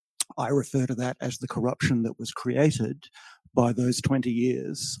 I refer to that as the corruption that was created by those 20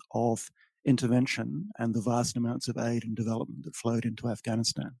 years of intervention and the vast amounts of aid and development that flowed into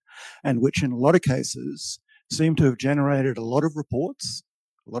Afghanistan, and which in a lot of cases seem to have generated a lot of reports,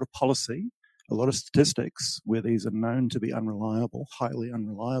 a lot of policy, a lot of statistics where these are known to be unreliable, highly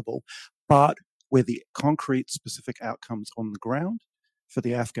unreliable, but where the concrete specific outcomes on the ground for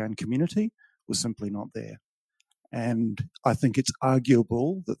the Afghan community was simply not there. And I think it's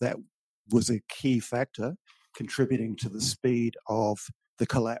arguable that that was a key factor contributing to the speed of the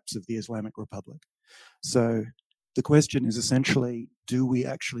collapse of the Islamic Republic. So the question is essentially, do we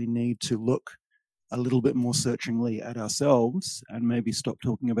actually need to look a little bit more searchingly at ourselves and maybe stop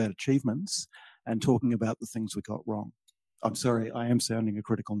talking about achievements and talking about the things we got wrong. I'm sorry, I am sounding a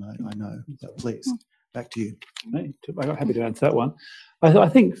critical note, I know, but please, back to you. I'm happy to answer that one. I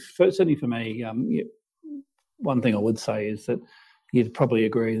think, certainly for me, one thing I would say is that you'd probably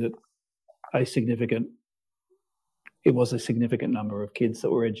agree that it was a significant number of kids that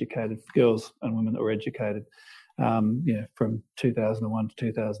were educated, girls and women that were educated, from 2001 to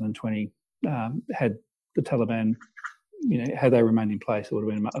 2020, had the Taliban, had they remained in place, it would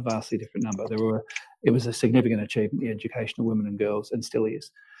have been a vastly different number. It was a significant achievement, the education of women and girls, and still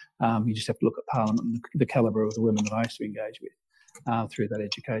is. You just have to look at Parliament and the calibre of the women that I used to engage with through that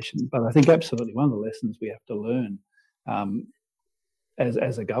education. But I think absolutely one of the lessons we have to learn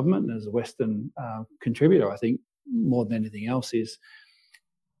as a government and as a Western contributor, I think, more than anything else, is,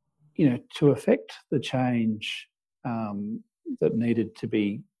 to affect the change that needed to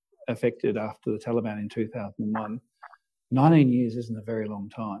be affected after the Taliban in 2001, 19 years isn't a very long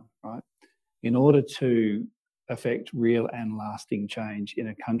time, right? In order to affect real and lasting change in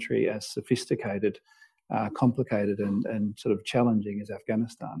a country as sophisticated, complicated and sort of challenging as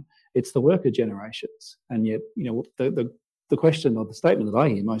Afghanistan, it's the work of generations. And yet, the question or the statement that I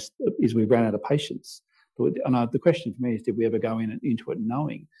hear most is we ran out of patience. And the question for me is, did we ever go into it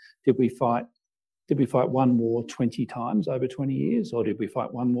knowing? Did we fight one war 20 times over 20 years? Or did we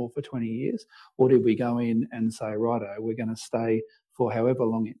fight one war for 20 years? Or did we go in and say, righto, we're going to stay for however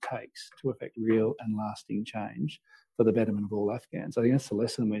long it takes to affect real and lasting change for the betterment of all Afghans? I think that's the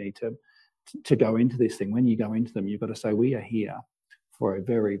lesson we need to go into this thing. When you go into them, you've got to say, we are here for a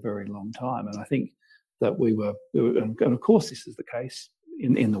very, very long time. And I think that we were and of course this is the case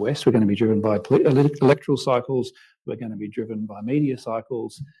in the West. We're going to be driven by electoral cycles. We're going to be driven by media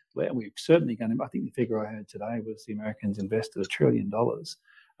cycles. And we're certainly going to, I think the figure I heard today was the Americans invested $1 trillion.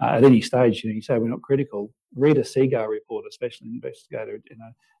 At any stage, you say we're not critical. Read a Seagar report, a special investigator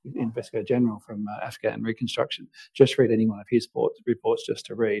general from Afghan Reconstruction. Just read any one of his reports just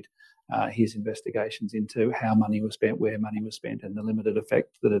to read his investigations into how money was spent, where money was spent, and the limited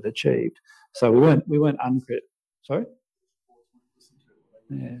effect that it achieved. So we weren't uncritical. Sorry?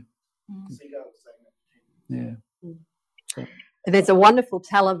 Yeah. Yeah. There's a wonderful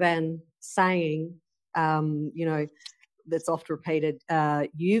Taliban saying, that's oft repeated,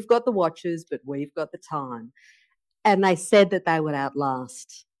 you've got the watches, but we've got the time. And they said that they would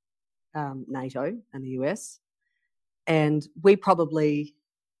outlast NATO and the US. And we probably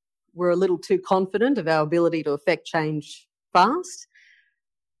were a little too confident of our ability to affect change fast.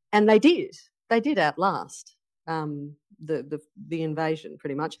 And they did. They did outlast the invasion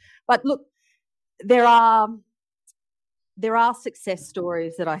pretty much. But look, there are success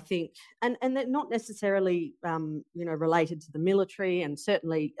stories that I think, and they're not necessarily, related to the military, and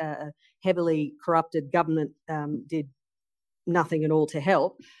certainly a heavily corrupted government did nothing at all to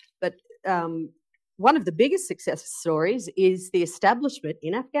help. But one of the biggest success stories is the establishment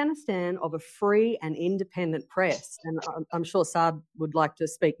in Afghanistan of a free and independent press. And I'm sure Saad would like to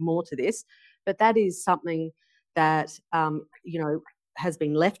speak more to this, but that is something that, has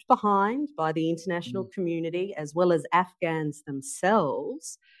been left behind by the international community, as well as Afghans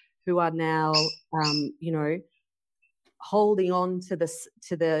themselves, who are now, holding on to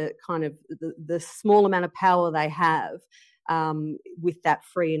the kind of the small amount of power they have with that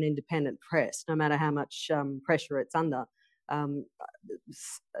free and independent press, no matter how much pressure it's under.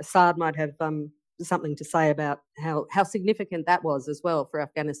 Saad might have something to say about how significant that was as well for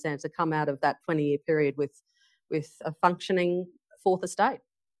Afghanistan to come out of that 20-year period with a functioning fourth estate.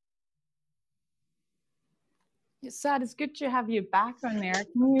 Yes, Saad, it's good to have you back on there.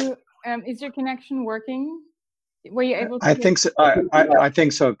 Can you? Is your connection working? Were you able to? I think so. I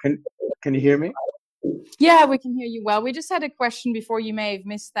think so. Can you hear me? Yeah, we can hear you well. We just had a question before. You may have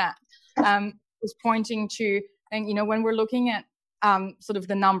missed that. Was pointing to, and when we're looking at sort of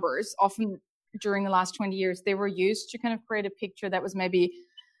the numbers, often during the last 20 years, they were used to kind of create a picture that was maybe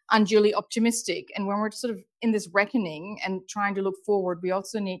unduly optimistic. And when we're sort of in this reckoning and trying to look forward, we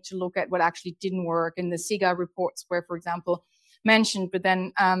also need to look at what actually didn't work. And the Seagar reports were, for example, mentioned, but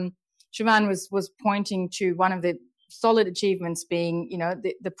then Siobhan was pointing to one of the solid achievements being,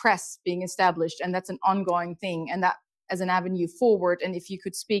 the press being established, and that's an ongoing thing, and that as an avenue forward. And if you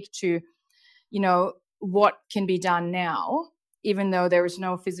could speak to, what can be done now, even though there is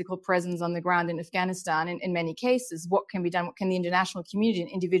no physical presence on the ground in Afghanistan, in many cases, what can be done? What can the international community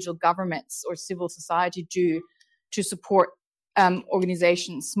and individual governments or civil society do to support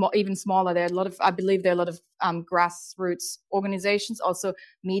organizations, even smaller? I believe there are a lot of grassroots organizations, also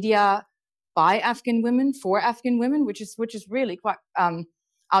media by Afghan women for Afghan women, which is really quite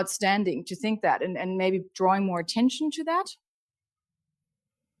outstanding to think that, and maybe drawing more attention to that.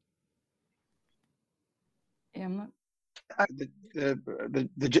 Yeah,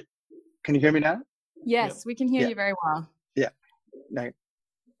 can you hear me now? Yes, yep. We can hear you very well. Yeah. No.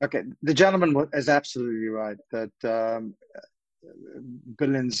 Okay. The gentleman is absolutely right that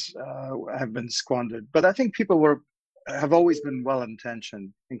billions have been squandered, but I think people have always been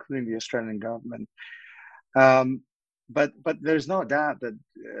well-intentioned, including the Australian government. But there's no doubt that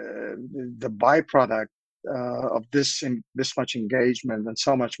the byproduct of this much engagement and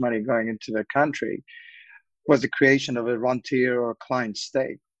so much money going into the country was the creation of a rentier or client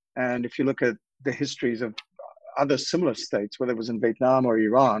state. And if you look at the histories of other similar states, whether it was in Vietnam or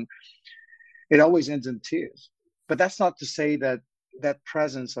Iran, it always ends in tears. But that's not to say that that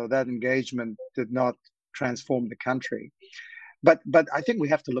presence or that engagement did not transform the country. But I think we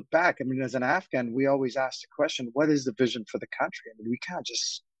have to look back. I mean, as an Afghan, we always ask the question, what is the vision for the country? I mean, we can't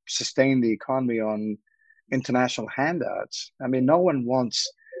just sustain the economy on international handouts. I mean, no one wants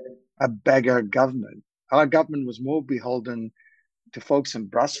a beggar government. Our government was more beholden to folks in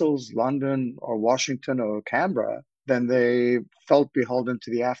Brussels, London, or Washington, or Canberra than they felt beholden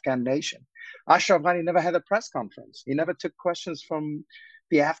to the Afghan nation. Ashraf Ghani never had a press conference. He never took questions from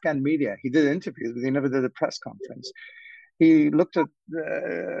the Afghan media. He did interviews, but he never did a press conference. He looked at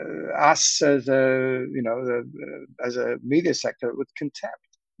us as a media sector with contempt.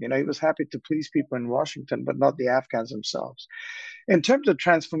 You know, he was happy to please people in Washington, but not the Afghans themselves. In terms of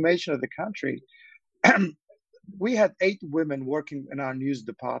transformation of the country, we had 8 women working in our news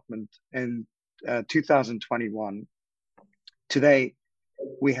department in 2021. Today,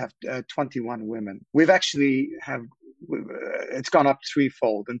 we have 21 women. We've actually it's gone up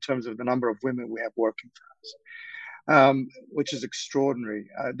threefold in terms of the number of women we have working for us, which is extraordinary.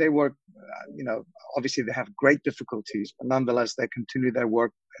 They work, obviously they have great difficulties, but nonetheless, they continue their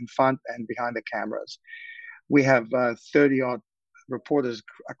work in front and behind the cameras. We have 30-odd reporters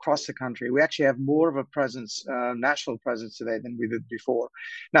across the country. We actually have more of a presence, national presence today than we did before.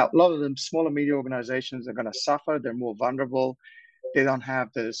 Now, a lot of them smaller media organizations are going to suffer. They're more vulnerable. They don't have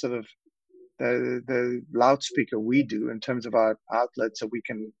the sort of the loudspeaker we do in terms of our outlets, so we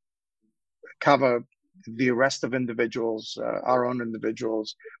can cover the arrest of individuals, our own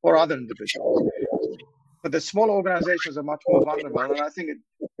individuals, or other individuals. But the smaller organizations are much more vulnerable, and I think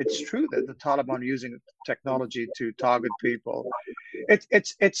it's true that the Taliban are using technology to target people. It's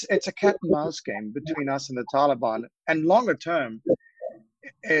a cat and mouse game between us and the Taliban. And longer term,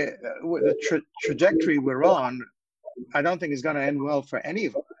 with the trajectory we're on, I don't think it's going to end well for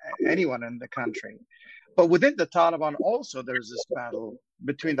anyone in the country. But within the Taliban, also there's this battle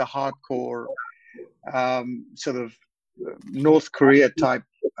between the hardcore, sort of North Korea type,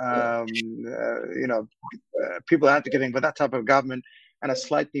 people advocating for that type of government, and a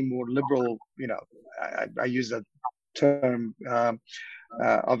slightly more liberal, I use that term,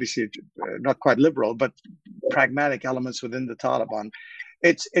 obviously not quite liberal, but pragmatic elements within the Taliban.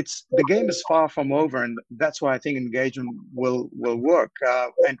 It's the game is far from over, and that's why I think engagement will work,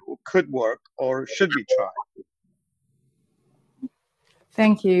 and could work, or should be tried.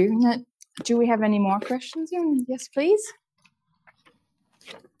 Thank you. Do we have any more questions? Yes, please.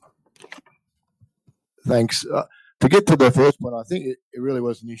 Thanks. To get to the first one, I think it really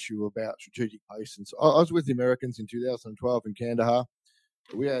was an issue about strategic patience. I was with the Americans in 2012 in Kandahar.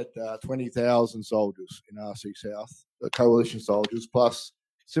 We had 20,000 soldiers in RC South, coalition soldiers, plus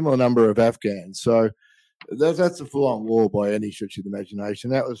similar number of Afghans. So that's a full-on war by any stretch of the imagination.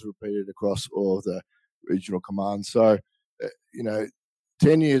 That was repeated across all of the regional commands. So,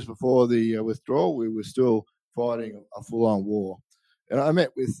 10 years before the withdrawal, we were still fighting a full-on war. And I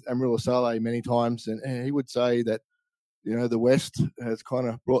met with Amrullah Saleh many times, and he would say that, the West has kind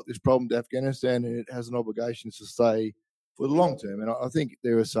of brought this problem to Afghanistan, and it has an obligation to stay for the long term. And I think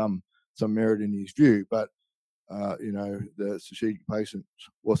there is some merit in his view, but, the strategic patience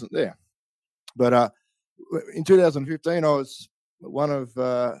wasn't there. But in 2015, I was one of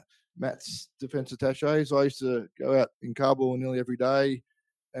Matt's defence attaches. I used to go out in Kabul nearly every day.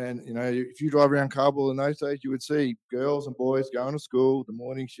 And, if you drive around Kabul in those days, you would see girls and boys going to school, the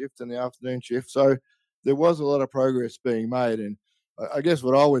morning shift and the afternoon shift. So there was a lot of progress being made. And I guess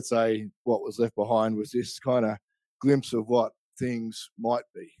what I would say, what was left behind was this kind of glimpse of what things might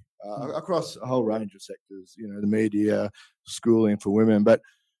be across a whole range of sectors, the media, schooling for women. But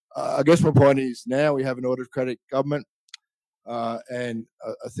I guess my point is now we have an autocratic government. And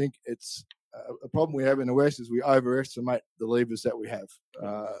I think it's a problem we have in the West is we overestimate the levers that we have.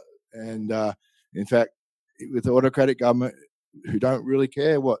 In fact, with the autocratic government who don't really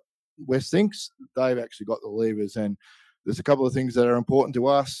care what West thinks, they've actually got the levers. And there's a couple of things that are important to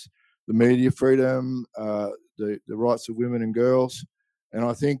us: the media freedom, the rights of women and girls. And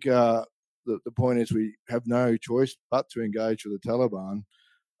I think the point is we have no choice but to engage with the Taliban,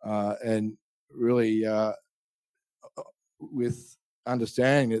 and really with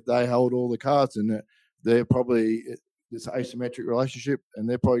understanding that they hold all the cards and that they're probably this asymmetric relationship, and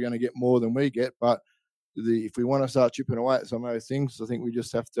they're probably going to get more than we get. But if we want to start chipping away at some of those things, I think we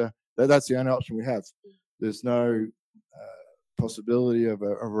just have to. That's the only option we have. There's no possibility of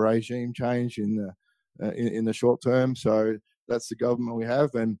a regime change in the short term. So that's the government we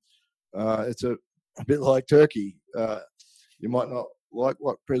have, and it's a bit like Turkey. You might not like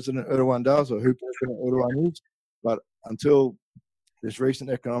what President Erdogan does or who President Erdogan is, but until this recent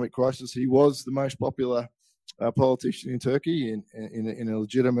economic crisis, he was the most popular politician in Turkey in a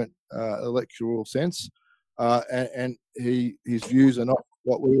legitimate electoral sense, and his views are not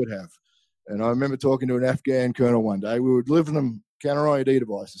what we would have. And I remember talking to an Afghan colonel one day. We were delivering them counter-IED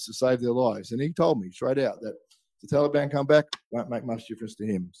devices to save their lives, and he told me straight out that if the Taliban come back, won't make much difference to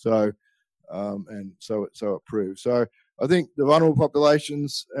him. So, so it proves. So I think the vulnerable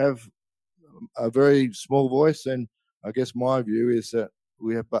populations have a very small voice, and I guess my view is that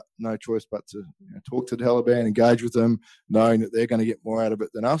we have no choice but to talk to the Taliban, engage with them, knowing that they're going to get more out of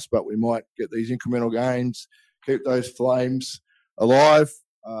it than us, but we might get these incremental gains, keep those flames alive,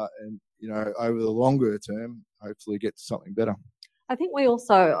 and over the longer term, hopefully get to something better. I think we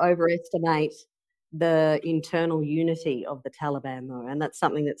also overestimate the internal unity of the Taliban, though, and that's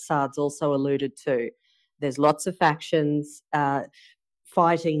something that Saad's also alluded to. There's lots of factions.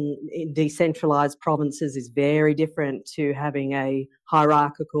 Fighting in decentralised provinces is very different to having a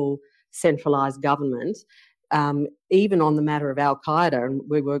hierarchical, centralised government. Even on the matter of Al-Qaeda, and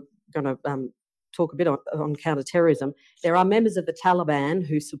we were going to talk a bit on counter-terrorism, there are members of the Taliban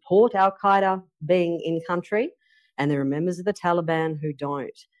who support Al-Qaeda being in country, and there are members of the Taliban who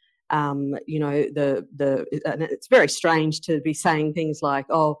don't. And it's very strange to be saying things like,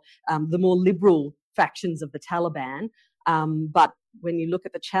 the more liberal factions of the Taliban, but when you look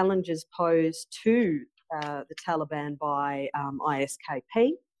at the challenges posed to the Taliban by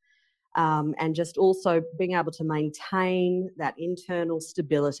ISKP, and just also being able to maintain that internal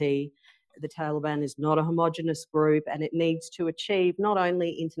stability. The Taliban is not a homogenous group, and it needs to achieve not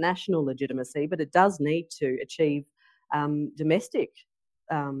only international legitimacy, but it does need to achieve domestic,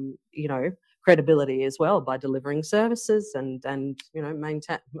 credibility as well by delivering services and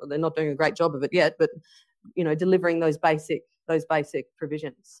maintain. Well, they're not doing a great job of it yet, but delivering those basic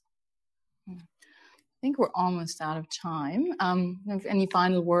provisions. I think we're almost out of time. Any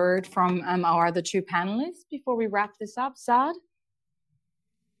final word from our other two panelists before we wrap this up, Saad?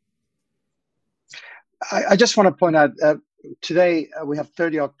 I just want to point out, today we have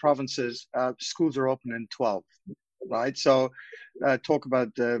 30-odd provinces. Schools are open in 12, right? So talk about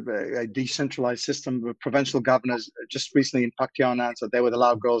a decentralized system. Provincial governors just recently in Pakistan announced that they would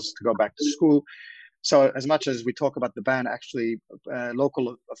allow girls to go back to school. So as much as we talk about the ban, actually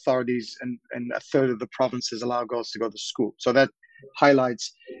local authorities and a third of the provinces allow girls to go to school. So that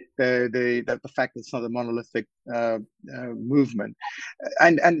highlights the fact that it's not a monolithic movement.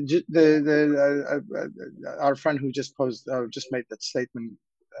 And our friend who just made that statement,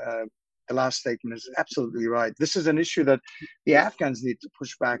 the last statement, is absolutely right. This is an issue that the Afghans need to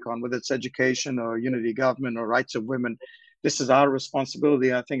push back on, whether it's education or unity government or rights of women. This is our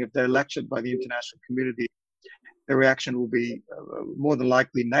responsibility. I think if they're lectured by the international community, the reaction will be more than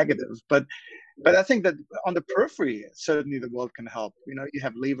likely negative. But I think that on the periphery, certainly the world can help. You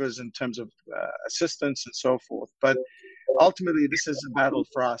have levers in terms of assistance and so forth. But ultimately, this is a battle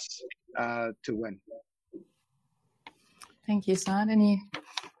for us to win. Thank you, Saad. Any?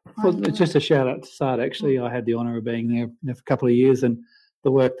 Well, just a shout out to Saad. Actually, I had the honour of being there for a couple of years, and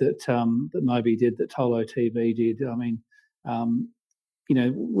the work that that Moby did, that Tolo TV did. I mean,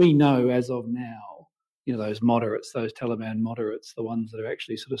 we know as of now, those moderates, those Taliban moderates, the ones that are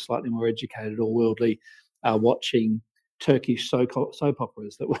actually sort of slightly more educated or worldly, are watching Turkish soap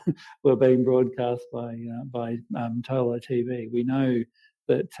operas that were being broadcast by Tolo TV. We know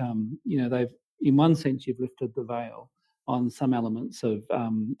that they've, in one sense, you've lifted the veil on some elements of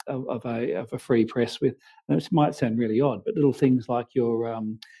a free press with, and it might sound really odd, but little things like your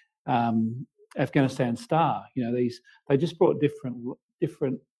Afghanistan Star. They just brought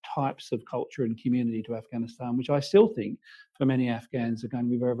different types of culture and community to Afghanistan, which I still think for many Afghans are going to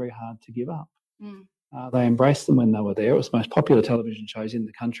be very, very hard to give up. They embraced them when they were there. It was the most popular television shows in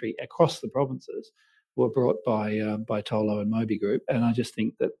the country across the provinces were brought by Tolo and Moby Group, and I just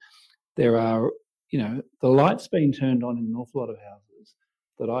think that there are, the light's been turned on in an awful lot of houses.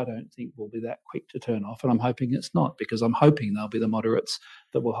 that I don't think will be that quick to turn off. And I'm hoping it's not, because I'm hoping they'll be the moderates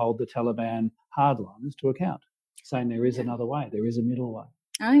that will hold the Taliban hardliners to account, saying there is another way, there is a middle way.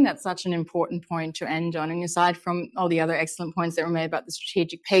 I think that's such an important point to end on. And aside from all the other excellent points that were made about the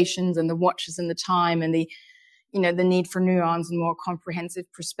strategic patience and the watches and the time and the need for nuance and more comprehensive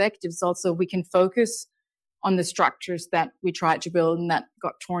perspectives, also we can focus on the structures that we tried to build and that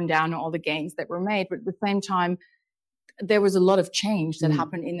got torn down, all the gains that were made. But at the same time, there was a lot of change that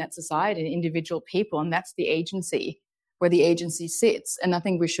happened in that society, individual people, and that's the agency, where the agency sits. And I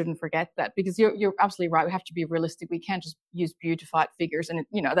think we shouldn't forget that, because you're absolutely right. We have to be realistic. We can't just use beautified figures, and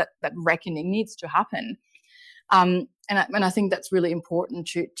that reckoning needs to happen. And I think that's really important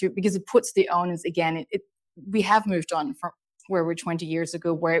to because it puts the onus again. We have moved on from where we were 20 years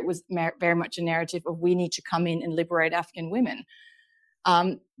ago, where it was very much a narrative of we need to come in and liberate Afghan women.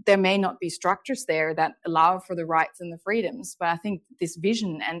 There may not be structures there that allow for the rights and the freedoms, but I think this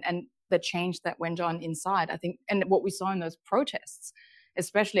vision and the change that went on inside, I think, and what we saw in those protests,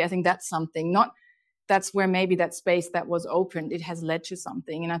 especially, I think that's something, that's where maybe that space that was opened, it has led to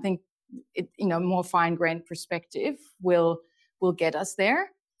something. And I think more fine-grained perspective will get us there.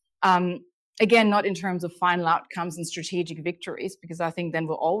 Again, not in terms of final outcomes and strategic victories, because I think then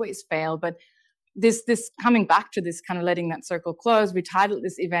we'll always fail, but this coming back to this kind of letting that circle close, we titled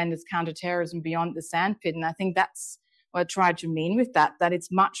this event as Counterterrorism Beyond the Sandpit. And I think that's what I tried to mean with that it's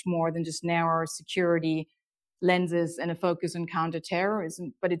much more than just narrow security lenses and a focus on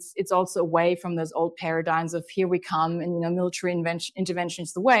counterterrorism, but it's also away from those old paradigms of here we come and, military intervention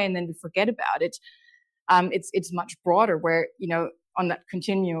is the way, and then we forget about it. It's much broader where, on that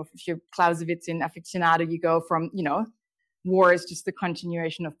continuum of if you're Clausewitzian aficionado, you go from, war is just the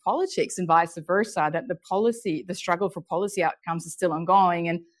continuation of politics and vice versa, that the struggle for policy outcomes is still ongoing.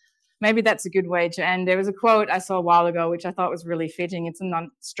 And maybe that's a good way to end. There was a quote I saw a while ago, which I thought was really fitting. It's a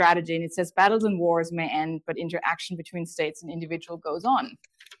non-strategy, and it says, battles and wars may end, but interaction between states and individual goes on.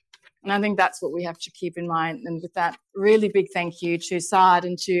 And I think that's what we have to keep in mind. And with that, really big thank you to Saad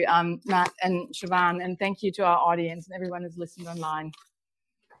and to Matt and Siobhan, and thank you to our audience and everyone who's listened online.